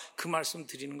삶이다, 그 말씀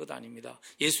드리는 것 아닙니다.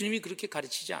 예수님이 그렇게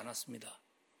가르치지 않았습니다.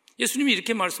 예수님이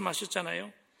이렇게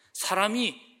말씀하셨잖아요.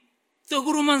 사람이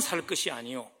떡으로만 살 것이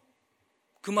아니요.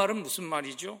 그 말은 무슨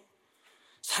말이죠?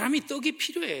 사람이 떡이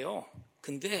필요해요.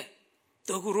 근데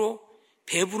떡으로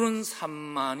배부른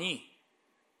삶만이,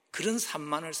 그런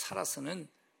삶만을 살아서는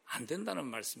안 된다는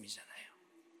말씀이잖아요.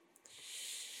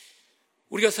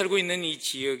 우리가 살고 있는 이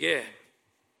지역에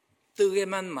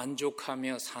떡에만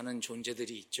만족하며 사는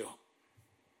존재들이 있죠.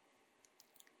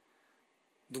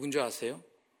 누군지 아세요?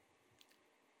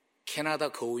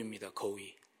 캐나다 거위입니다.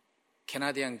 거위.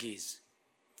 캐나디안 기즈.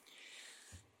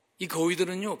 이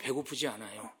거위들은요, 배고프지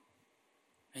않아요.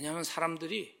 왜냐하면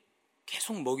사람들이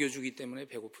계속 먹여주기 때문에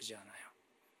배고프지 않아요.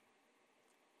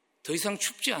 더 이상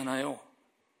춥지 않아요.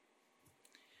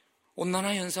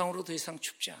 온난화 현상으로 더 이상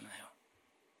춥지 않아요.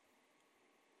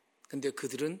 근데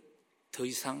그들은 더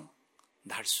이상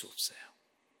날 수 없어요.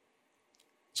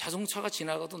 자동차가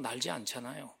지나가도 날지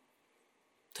않잖아요.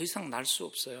 더 이상 날 수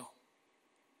없어요.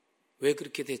 왜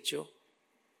그렇게 됐죠?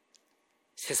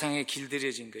 세상에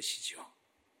길들여진 것이죠.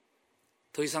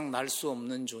 더 이상 날 수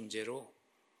없는 존재로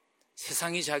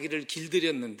세상이 자기를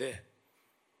길들였는데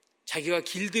자기가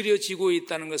길들여지고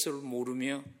있다는 것을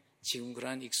모르며 지금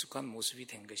그러한 익숙한 모습이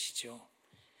된 것이죠.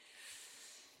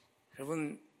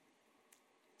 여러분,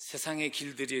 세상에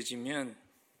길들여지면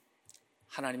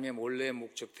하나님의 원래의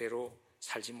목적대로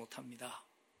살지 못합니다.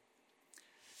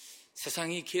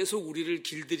 세상이 계속 우리를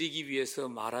길들이기 위해서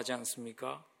말하지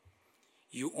않습니까?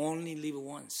 You only live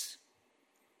once.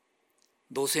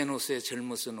 노세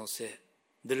젊어서 노세,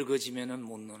 늙어지면은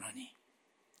못 노나니.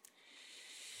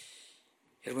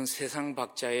 여러분, 세상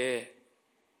박자에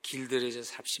길들여져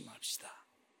삽시 맙시다.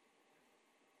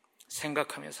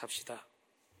 생각하며 삽시다.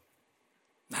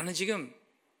 나는 지금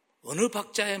어느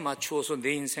박자에 맞추어서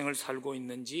내 인생을 살고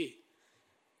있는지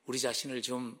우리 자신을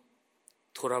좀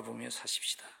돌아보며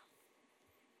사십시다.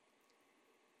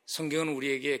 성경은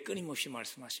우리에게 끊임없이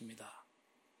말씀하십니다.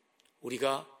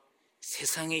 우리가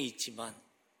세상에 있지만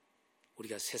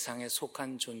우리가 세상에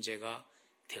속한 존재가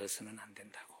되어서는 안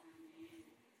된다고.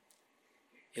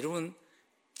 여러분,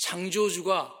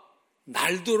 창조주가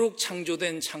날도록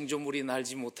창조된 창조물이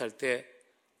날지 못할 때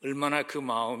얼마나 그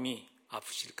마음이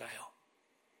아프실까요?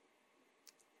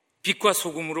 빛과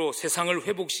소금으로 세상을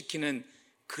회복시키는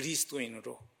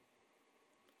그리스도인으로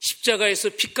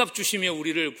십자가에서 핏값 주시며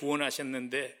우리를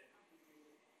구원하셨는데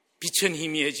빛은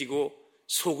희미해지고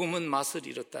소금은 맛을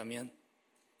잃었다면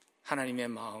하나님의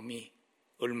마음이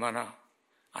얼마나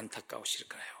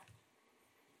안타까우실까요?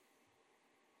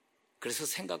 그래서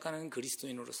생각하는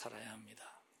그리스도인으로 살아야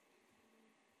합니다.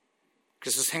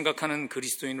 그래서 생각하는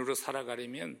그리스도인으로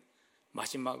살아가려면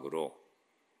마지막으로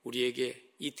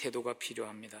우리에게 이 태도가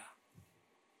필요합니다.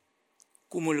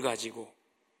 꿈을 가지고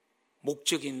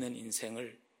목적 있는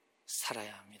인생을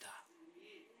살아야 합니다.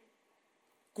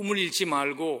 꿈을 잃지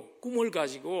말고 꿈을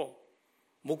가지고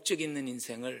목적 있는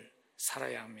인생을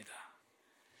살아야 합니다.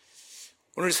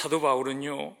 오늘 사도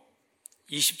바울은요,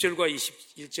 20절과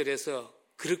 21절에서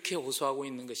그렇게 호소하고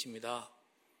있는 것입니다.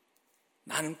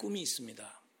 나는 꿈이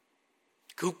있습니다.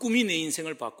 그 꿈이 내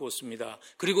인생을 바꾸었습니다.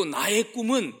 그리고 나의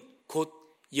꿈은 곧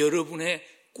여러분의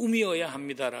꿈이어야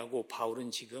합니다라고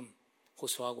바울은 지금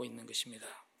호소하고 있는 것입니다.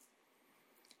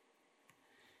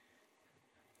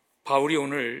 바울이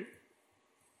오늘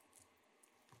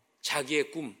자기의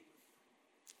꿈,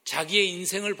 자기의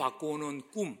인생을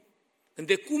바꾸어놓은 꿈,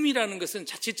 근데 꿈이라는 것은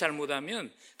자칫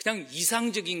잘못하면 그냥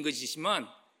이상적인 것이지만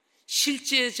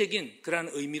실제적인 그러한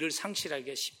의미를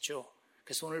상실하기가 쉽죠.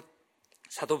 그래서 오늘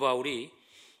사도 바울이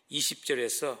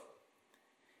 20절에서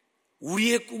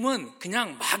우리의 꿈은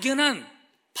그냥 막연한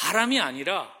바람이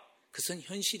아니라 그것은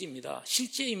현실입니다.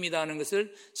 실제입니다 하는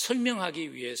것을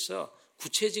설명하기 위해서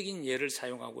구체적인 예를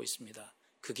사용하고 있습니다.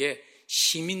 그게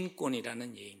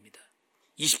시민권이라는 예입니다.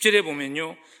 20절에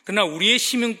보면요, 그러나 우리의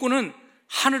시민권은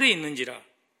하늘에 있는지라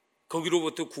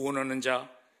거기로부터 구원하는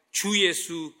자 주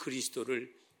예수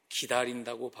그리스도를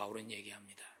기다린다고 바울은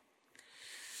얘기합니다.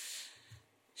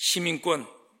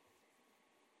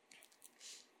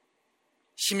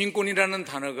 시민권이라는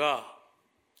단어가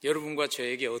여러분과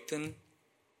저에게 어떤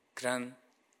그런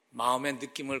마음의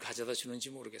느낌을 가져다 주는지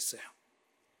모르겠어요.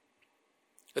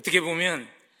 어떻게 보면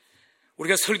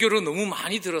우리가 설교로 너무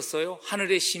많이 들었어요.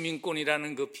 하늘의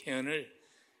시민권이라는 그 표현을.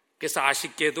 그래서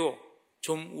아쉽게도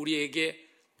좀 우리에게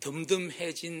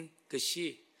덤덤해진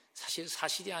것이 사실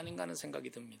사실이 아닌가 하는 생각이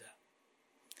듭니다.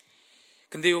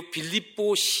 근데 이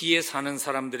빌립보 시에 사는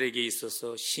사람들에게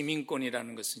있어서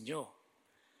시민권이라는 것은요,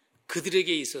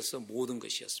 그들에게 있어서 모든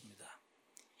것이었습니다.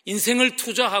 인생을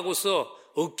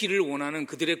투자하고서 얻기를 원하는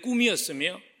그들의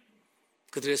꿈이었으며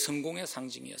그들의 성공의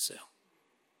상징이었어요.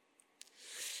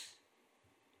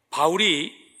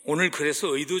 바울이 오늘 그래서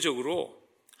의도적으로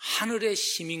하늘의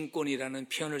시민권이라는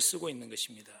표현을 쓰고 있는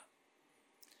것입니다.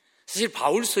 사실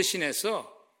바울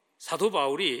서신에서 사도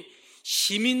바울이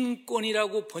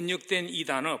시민권이라고 번역된 이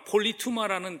단어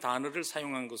폴리투마라는 단어를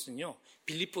사용한 것은요,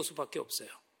 빌립보서밖에 없어요.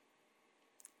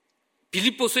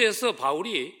 빌립보서에서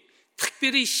바울이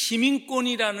특별히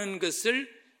시민권이라는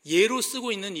것을 예로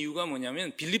쓰고 있는 이유가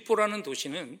뭐냐면 빌립보라는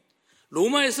도시는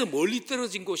로마에서 멀리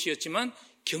떨어진 곳이었지만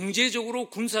경제적으로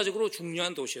군사적으로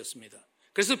중요한 도시였습니다.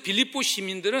 그래서 빌립보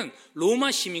시민들은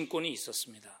로마 시민권이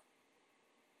있었습니다.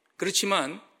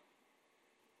 그렇지만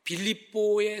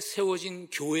빌립보에 세워진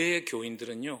교회의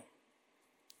교인들은요,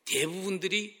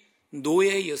 대부분들이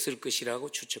노예였을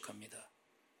것이라고 추측합니다.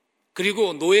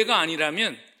 그리고 노예가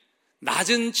아니라면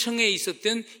낮은 층에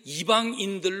있었던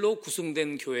이방인들로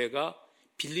구성된 교회가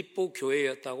빌립보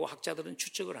교회였다고 학자들은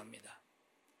추측을 합니다.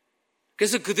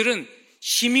 그래서 그들은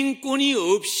시민권이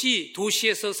없이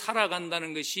도시에서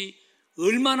살아간다는 것이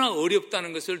얼마나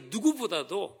어렵다는 것을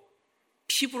누구보다도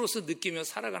피부로서 느끼며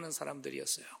살아가는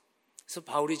사람들이었어요. 그래서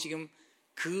바울이 지금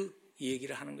그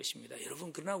얘기를 하는 것입니다.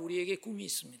 여러분, 그러나 우리에게 꿈이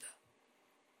있습니다.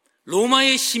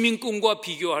 로마의 시민권과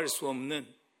비교할 수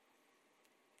없는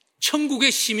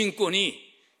천국의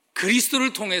시민권이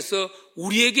그리스도를 통해서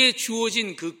우리에게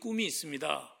주어진 그 꿈이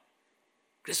있습니다.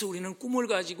 그래서 우리는 꿈을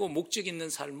가지고 목적 있는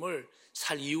삶을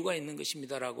살 이유가 있는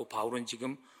것입니다라고 바울은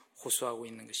지금 호소하고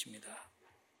있는 것입니다.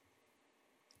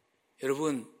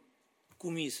 여러분,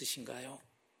 꿈이 있으신가요?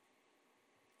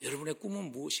 여러분의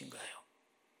꿈은 무엇인가요?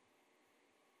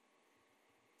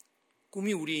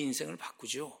 꿈이 우리의 인생을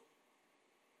바꾸죠.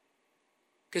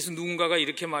 그래서 누군가가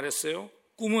이렇게 말했어요.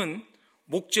 꿈은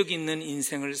목적 있는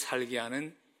인생을 살게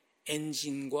하는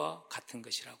엔진과 같은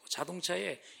것이라고.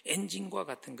 자동차의 엔진과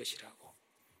같은 것이라고.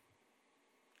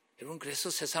 여러분, 그래서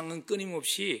세상은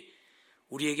끊임없이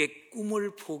우리에게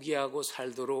꿈을 포기하고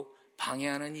살도록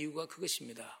방해하는 이유가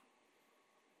그것입니다.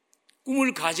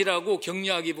 꿈을 가지라고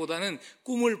격려하기보다는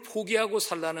꿈을 포기하고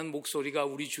살라는 목소리가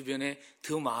우리 주변에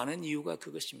더 많은 이유가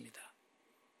그것입니다.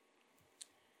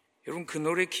 여러분, 그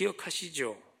노래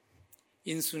기억하시죠?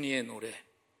 인순이의 노래,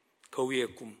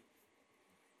 거위의 꿈.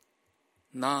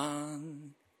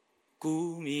 난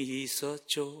꿈이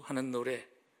있었죠 하는 노래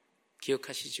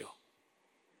기억하시죠?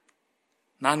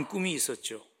 난 꿈이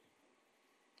있었죠.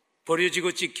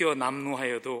 버려지고 찢겨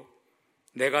남루하여도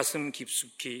내 가슴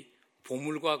깊숙이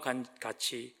보물과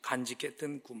같이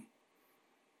간직했던 꿈.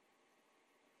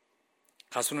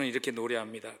 가수는 이렇게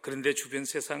노래합니다. 그런데 주변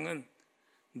세상은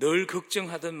늘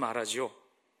걱정하듯 말하죠.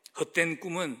 헛된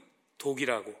꿈은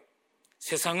독이라고.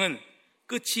 세상은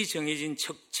끝이 정해진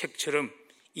책처럼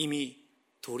이미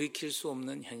돌이킬 수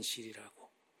없는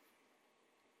현실이라고.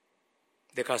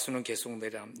 내 가수는 계속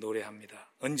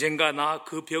노래합니다. 언젠가 나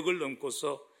그 벽을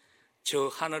넘고서 저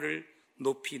하늘을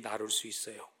높이 나를 수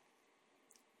있어요.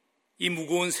 이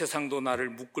무거운 세상도 나를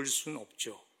묶을 수는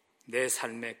없죠. 내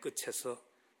삶의 끝에서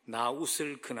나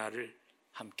웃을 그날을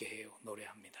함께해요.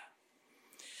 노래합니다.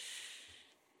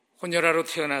 혼혈아로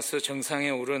태어나서 정상에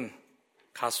오른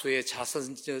가수의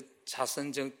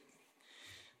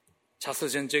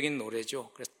자서전적인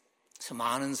노래죠. 그래서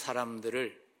많은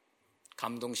사람들을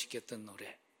감동시켰던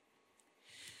노래.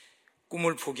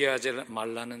 꿈을 포기하지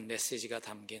말라는 메시지가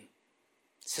담긴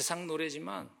세상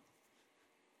노래지만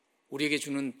우리에게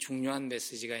주는 중요한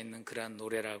메시지가 있는 그러한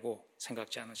노래라고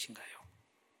생각지 않으신가요?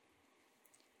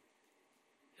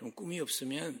 여러분, 꿈이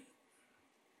없으면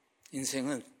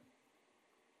인생은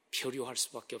표류할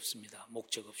수밖에 없습니다.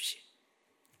 목적 없이.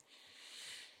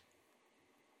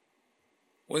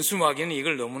 원수 마귀는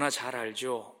이걸 너무나 잘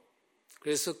알죠.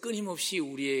 그래서 끊임없이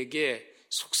우리에게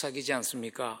속삭이지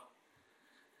않습니까?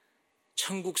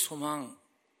 천국 소망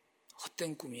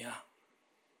헛된 꿈이야.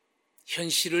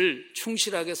 현실을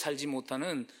충실하게 살지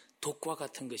못하는 독과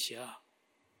같은 것이야.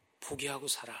 포기하고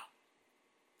살아.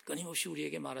 끊임없이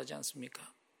우리에게 말하지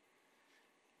않습니까?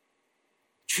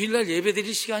 주일날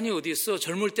예배드릴 시간이 어디 있어?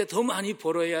 젊을 때 더 많이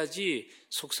벌어야지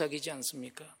속삭이지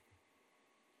않습니까?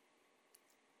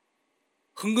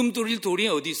 흥금 돌릴 돌이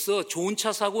어디 있어? 좋은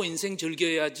차 사고 인생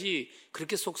즐겨야지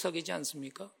그렇게 속삭이지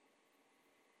않습니까?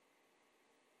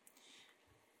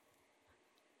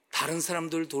 다른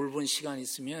사람들 돌본 시간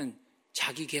있으면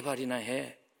자기 개발이나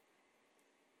해.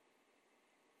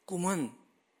 꿈은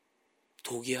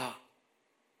독이야.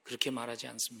 그렇게 말하지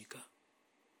않습니까?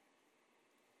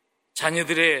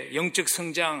 자녀들의 영적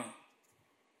성장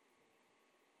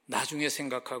나중에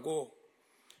생각하고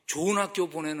좋은 학교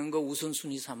보내는 거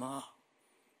우선순위 삼아.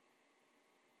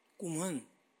 꿈은,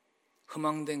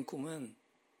 허망된 꿈은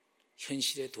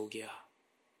현실의 독이야.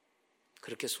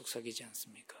 그렇게 속삭이지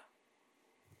않습니까?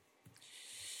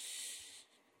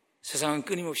 세상은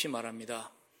끊임없이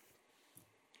말합니다.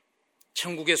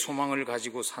 천국의 소망을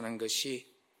가지고 사는 것이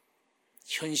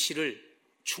현실을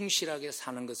충실하게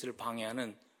사는 것을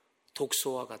방해하는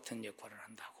독소와 같은 역할을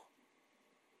한다고.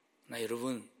 나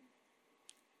여러분,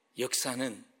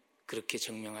 역사는 그렇게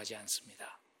증명하지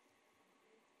않습니다.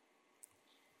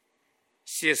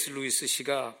 C.S. 루이스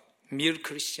씨가 Mere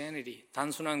Christianity,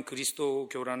 단순한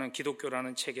그리스도교라는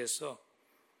기독교라는 책에서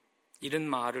이런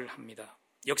말을 합니다.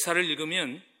 역사를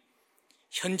읽으면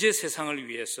현재 세상을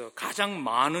위해서 가장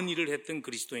많은 일을 했던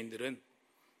그리스도인들은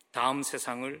다음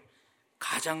세상을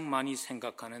가장 많이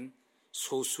생각하는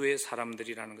소수의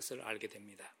사람들이라는 것을 알게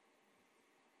됩니다.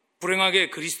 불행하게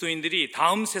그리스도인들이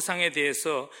다음 세상에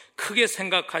대해서 크게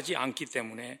생각하지 않기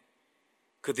때문에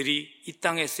그들이 이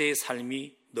땅에서의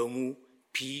삶이 너무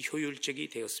비효율적이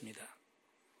되었습니다.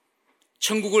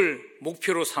 천국을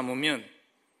목표로 삼으면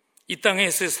이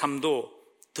땅에서의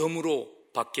삶도 덤으로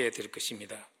받게 될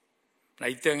것입니다.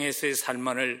 이 땅에서의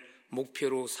삶만을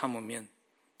목표로 삼으면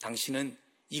당신은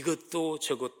이것도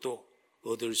저것도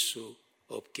얻을 수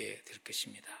없게 될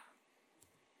것입니다.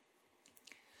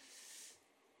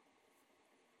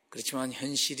 그렇지만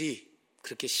현실이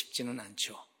그렇게 쉽지는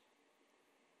않죠.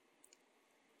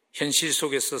 현실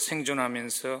속에서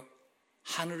생존하면서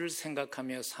하늘을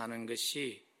생각하며 사는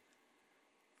것이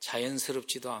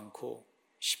자연스럽지도 않고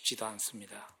쉽지도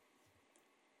않습니다.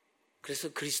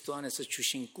 그래서 그리스도 안에서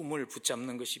주신 꿈을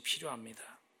붙잡는 것이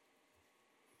필요합니다.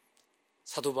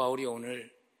 사도 바울이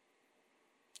오늘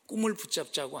꿈을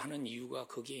붙잡자고 하는 이유가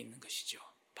거기에 있는 것이죠.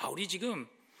 바울이 지금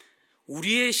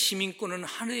우리의 시민권은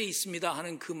하늘에 있습니다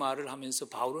하는 그 말을 하면서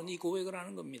바울은 이 고백을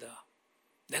하는 겁니다.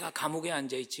 내가 감옥에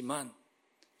앉아 있지만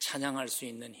찬양할 수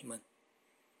있는 힘은,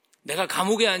 내가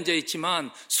감옥에 앉아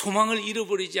있지만 소망을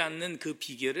잃어버리지 않는 그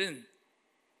비결은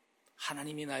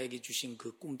하나님이 나에게 주신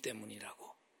그 꿈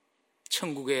때문이라고,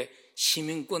 천국의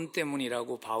시민권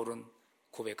때문이라고 바울은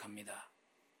고백합니다.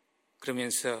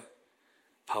 그러면서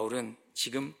바울은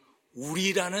지금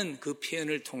우리라는 그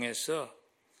표현을 통해서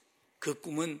그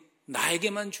꿈은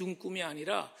나에게만 준 꿈이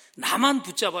아니라, 나만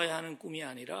붙잡아야 하는 꿈이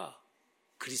아니라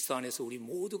그리스도 안에서 우리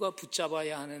모두가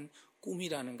붙잡아야 하는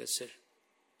꿈이라는 것을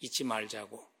잊지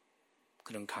말자고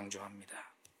그런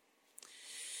강조합니다.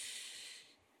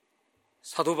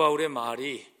 사도 바울의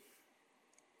말이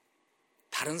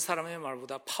다른 사람의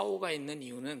말보다 파워가 있는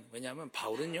이유는, 왜냐하면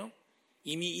바울은요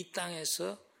이미 이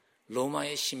땅에서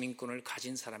로마의 시민권을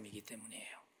가진 사람이기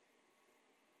때문이에요.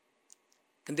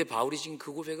 근데 바울이 지금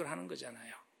그 고백을 하는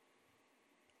거잖아요.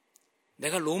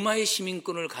 내가 로마의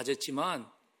시민권을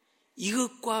가졌지만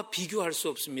이것과 비교할 수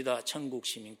없습니다. 천국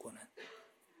시민권은.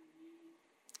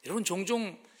 여러분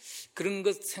종종 그런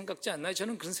것 생각지 않나요?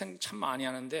 저는 그런 생각 참 많이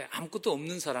하는데, 아무것도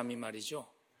없는 사람이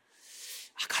말이죠,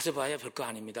 가져봐야 별거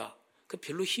아닙니다. 그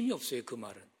별로 힘이 없어요. 그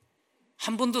말은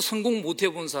한 번도 성공 못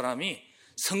해본 사람이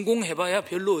성공해봐야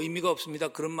별로 의미가 없습니다,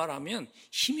 그런 말 하면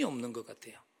힘이 없는 것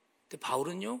같아요. 근데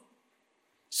바울은요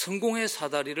성공의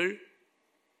사다리를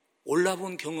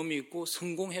올라본 경험이 있고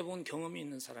성공해본 경험이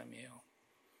있는 사람이에요.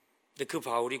 근데 그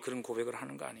바울이 그런 고백을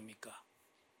하는 거 아닙니까?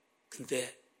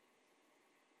 근데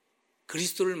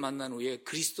그리스도를 만난 후에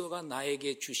그리스도가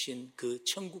나에게 주신 그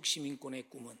천국 시민권의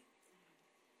꿈은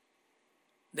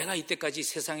내가 이때까지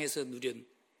세상에서 누린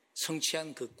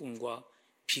성취한 그 꿈과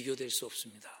비교될 수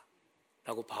없습니다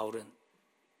라고 바울은,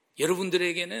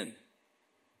 여러분들에게는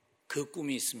그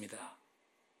꿈이 있습니다.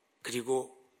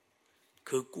 그리고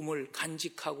그 꿈을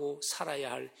간직하고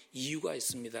살아야 할 이유가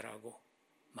있습니다라고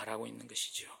말하고 있는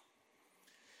것이죠.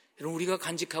 여러분, 우리가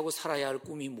간직하고 살아야 할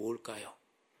꿈이 뭘까요?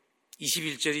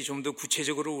 21절이 좀 더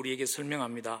구체적으로 우리에게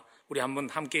설명합니다. 우리 한번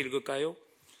함께 읽을까요?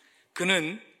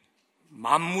 그는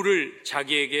만물을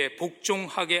자기에게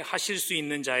복종하게 하실 수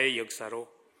있는 자의 역사로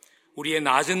우리의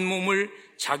낮은 몸을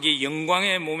자기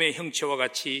영광의 몸의 형체와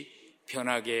같이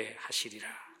변하게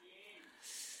하시리라.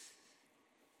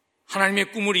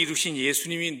 하나님의 꿈을 이루신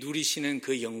예수님이 누리시는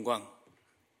그 영광,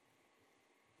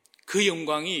 그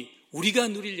영광이 우리가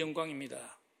누릴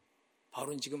영광입니다.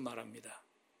 바울은 지금 말합니다.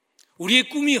 우리의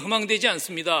꿈이 허망되지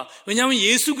않습니다. 왜냐하면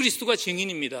예수 그리스도가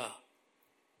증인입니다.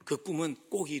 그 꿈은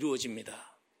꼭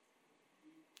이루어집니다.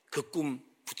 그 꿈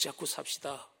붙잡고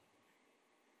삽시다.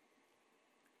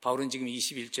 바울은 지금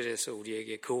 21절에서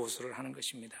우리에게 그 호소를 하는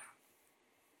것입니다.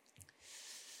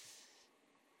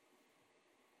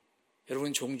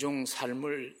 여러분, 종종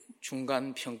삶을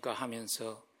중간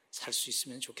평가하면서 살 수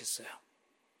있으면 좋겠어요.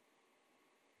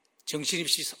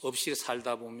 정신없이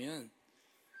살다 보면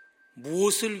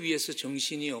무엇을 위해서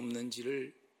정신이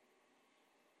없는지를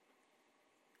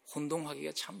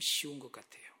혼동하기가 참 쉬운 것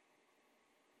같아요.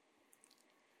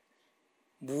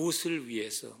 무엇을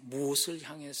위해서, 무엇을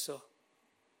향해서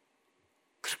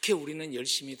그렇게 우리는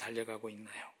열심히 달려가고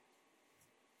있나요?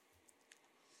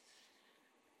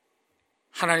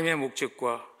 하나님의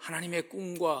목적과 하나님의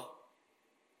꿈과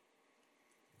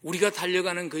우리가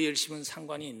달려가는 그 열심은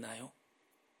상관이 있나요?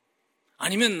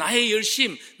 아니면 나의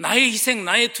열심, 나의 희생,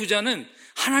 나의 투자는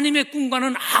하나님의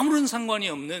꿈과는 아무런 상관이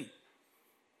없는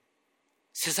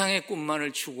세상의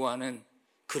꿈만을 추구하는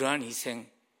그러한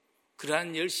희생,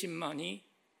 그러한 열심만이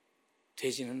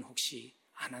되지는 혹시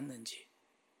않았는지,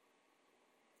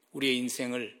 우리의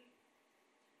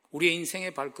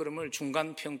인생의 발걸음을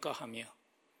중간 평가하며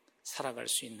살아갈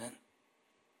수 있는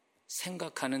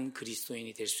생각하는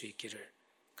그리스도인이 될 수 있기를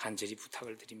간절히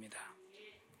부탁을 드립니다.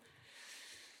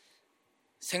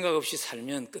 생각 없이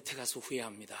살면 끝에 가서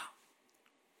후회합니다.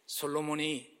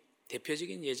 솔로몬이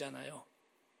대표적인 예잖아요.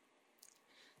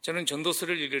 저는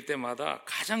전도서를 읽을 때마다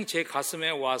가장 제 가슴에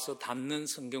와서 닿는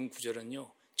성경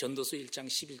구절은요, 전도서 1장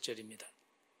 11절입니다.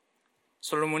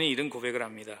 솔로몬이 이런 고백을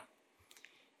합니다.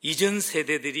 이전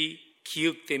세대들이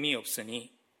기억됨이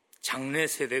없으니 장래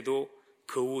세대도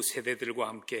그 후 세대들과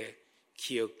함께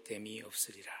기억됨이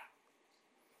없으리라.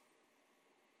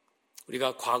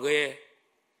 우리가 과거의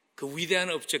그 위대한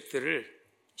업적들을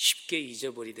쉽게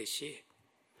잊어버리듯이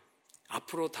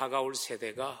앞으로 다가올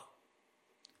세대가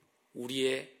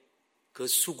우리의 그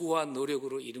수고와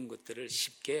노력으로 이룬 것들을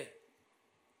쉽게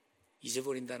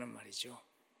잊어버린다는 말이죠.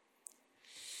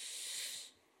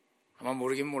 아마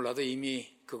모르긴 몰라도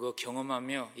이미 그거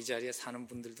경험하며 이 자리에 사는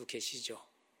분들도 계시죠.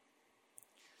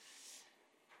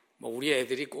 우리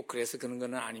애들이 꼭 그래서 그런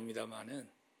건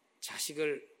아닙니다만은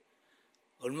자식을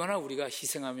얼마나 우리가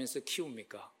희생하면서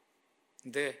키웁니까?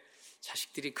 근데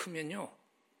자식들이 크면요,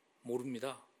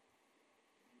 모릅니다.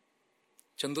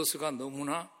 전도서가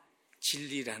너무나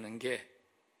진리라는 게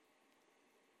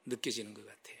느껴지는 것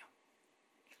같아요.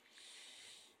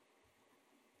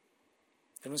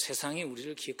 여러분, 세상이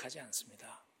우리를 기억하지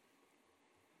않습니다.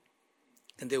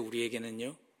 근데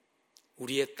우리에게는요,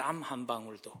 우리의 땀 한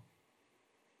방울도,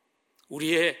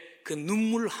 우리의 그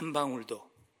눈물 한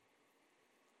방울도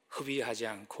허비하지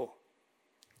않고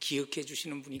기억해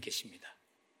주시는 분이 계십니다.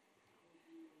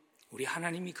 우리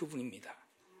하나님이 그분입니다.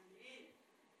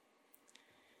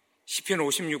 시편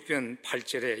 56편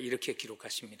 8절에 이렇게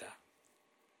기록하십니다.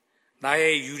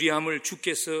 나의 유리함을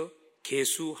주께서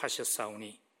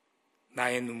계수하셨사오니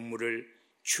나의 눈물을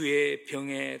주의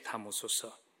병에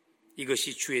담으소서.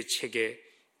 이것이 주의 책에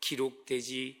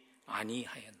기록되지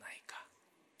아니하였나이까.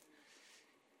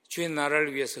 주의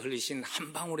나라를 위해서 흘리신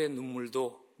한 방울의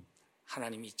눈물도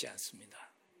하나님이 잊지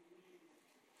않습니다.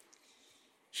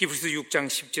 히브리서 6장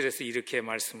 10절에서 이렇게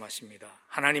말씀하십니다.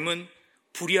 하나님은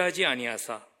불의하지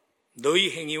아니하사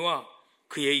너희 행위와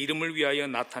그의 이름을 위하여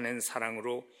나타낸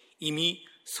사랑으로 이미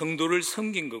성도를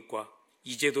섬긴 것과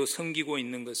이제도 섬기고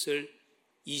있는 것을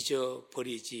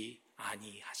잊어버리지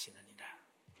아니하시느니라.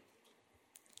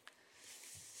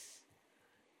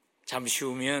 잠시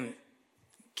후면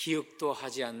기억도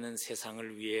하지 않는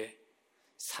세상을 위해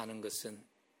사는 것은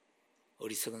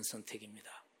어리석은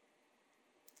선택입니다.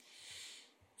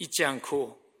 잊지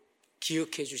않고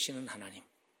기억해 주시는 하나님,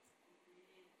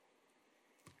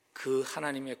 그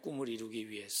하나님의 꿈을 이루기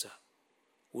위해서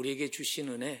우리에게 주신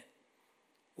은혜,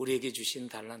 우리에게 주신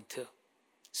달란트,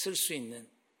 쓸 수 있는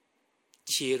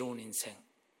지혜로운 인생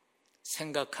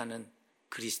생각하는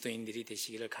그리스도인들이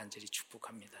되시기를 간절히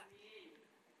축복합니다.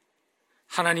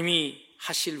 하나님이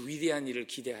하실 위대한 일을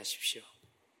기대하십시오.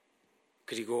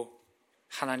 그리고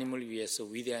하나님을 위해서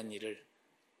위대한 일을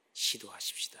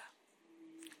시도하십시다.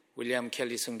 윌리엄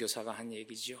켈리 선교사가 한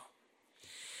얘기죠.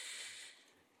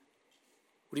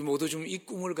 우리 모두 좀 이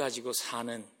꿈을 가지고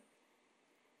사는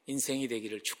인생이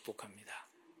되기를 축복합니다.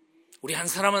 우리 한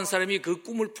사람 한 사람이 그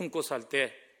꿈을 품고 살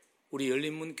때 우리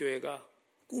열린문교회가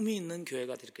꿈이 있는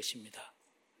교회가 될 것입니다.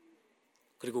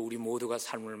 그리고 우리 모두가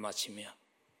삶을 마치며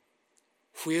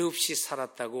후회 없이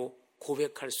살았다고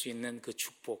고백할 수 있는 그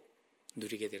축복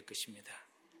누리게 될 것입니다.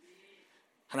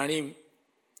 하나님,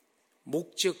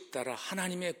 목적 따라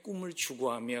하나님의 꿈을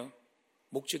추구하며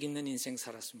목적 있는 인생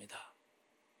살았습니다.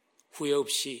 후회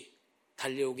없이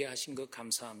달려오게 하신 것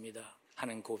감사합니다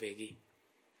하는 고백이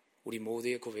우리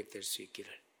모두의 고백될 수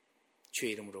있기를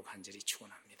주의 이름으로 간절히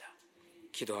축원합니다.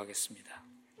 기도하겠습니다.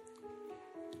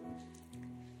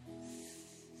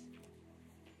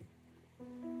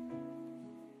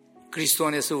 그리스도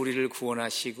안에서 우리를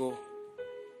구원하시고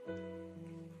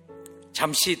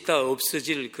잠시 있다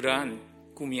없어질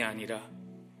그러한 꿈이 아니라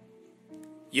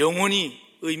영원히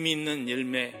의미 있는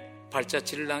열매,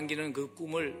 발자취를 남기는 그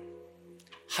꿈을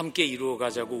함께 이루어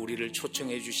가자고 우리를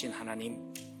초청해 주신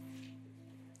하나님,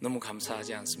 너무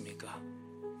감사하지 않습니까?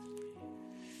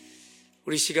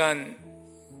 우리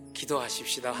시간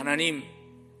기도하십시다. 하나님,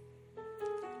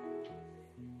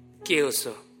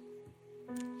 깨어서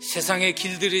세상에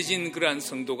길들여진 그러한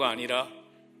성도가 아니라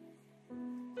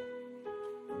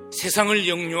세상을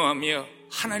역류하며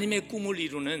하나님의 꿈을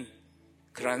이루는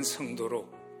그러한 성도로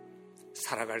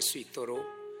살아갈 수 있도록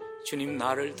주님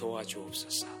나를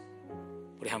도와주옵소서.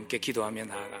 우리 함께 기도하며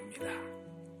나아갑니다.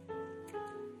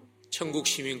 천국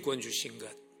시민권 주신 것,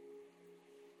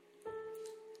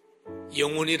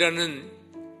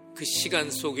 영혼이라는 그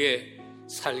시간 속에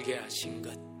살게 하신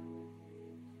것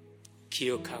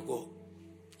기억하고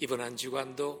이번 한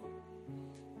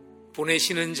주간도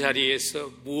보내시는 자리에서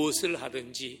무엇을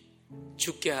하든지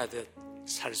죽게 하듯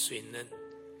살 수 있는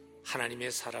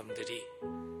하나님의 사람들이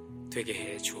되게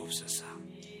해 주옵소서.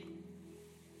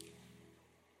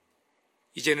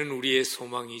 이제는 우리의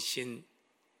소망이신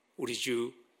우리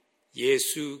주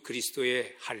예수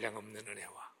그리스도의 한량없는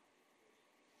은혜와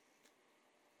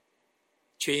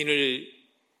죄인을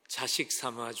자식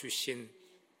삼아 주신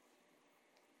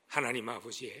하나님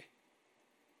아버지의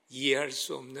이해할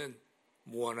수 없는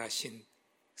무한하신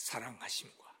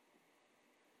사랑하심과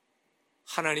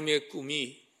하나님의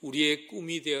꿈이 우리의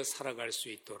꿈이 되어 살아갈 수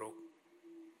있도록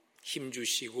힘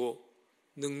주시고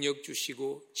능력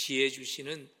주시고 지혜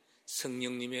주시는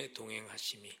성령님의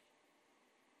동행하심이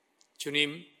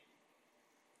주님,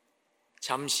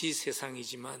 잠시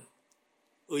세상이지만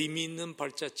의미 있는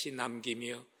발자취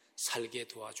남기며 살게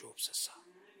도와주옵소서.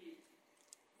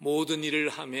 모든 일을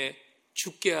하며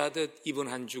죽게 하듯 이번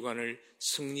한 주간을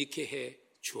승리케 해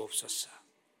주옵소서.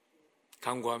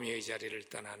 간구하며 이 자리를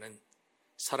떠나는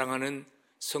사랑하는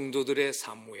성도들의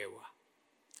사무회와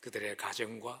그들의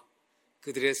가정과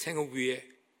그들의 생업 위에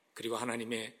그리고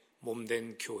하나님의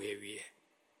몸된 교회 위에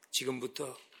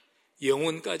지금부터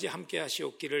영원까지 함께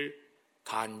하시옵기를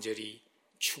간절히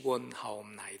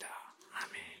축원하옵나이다.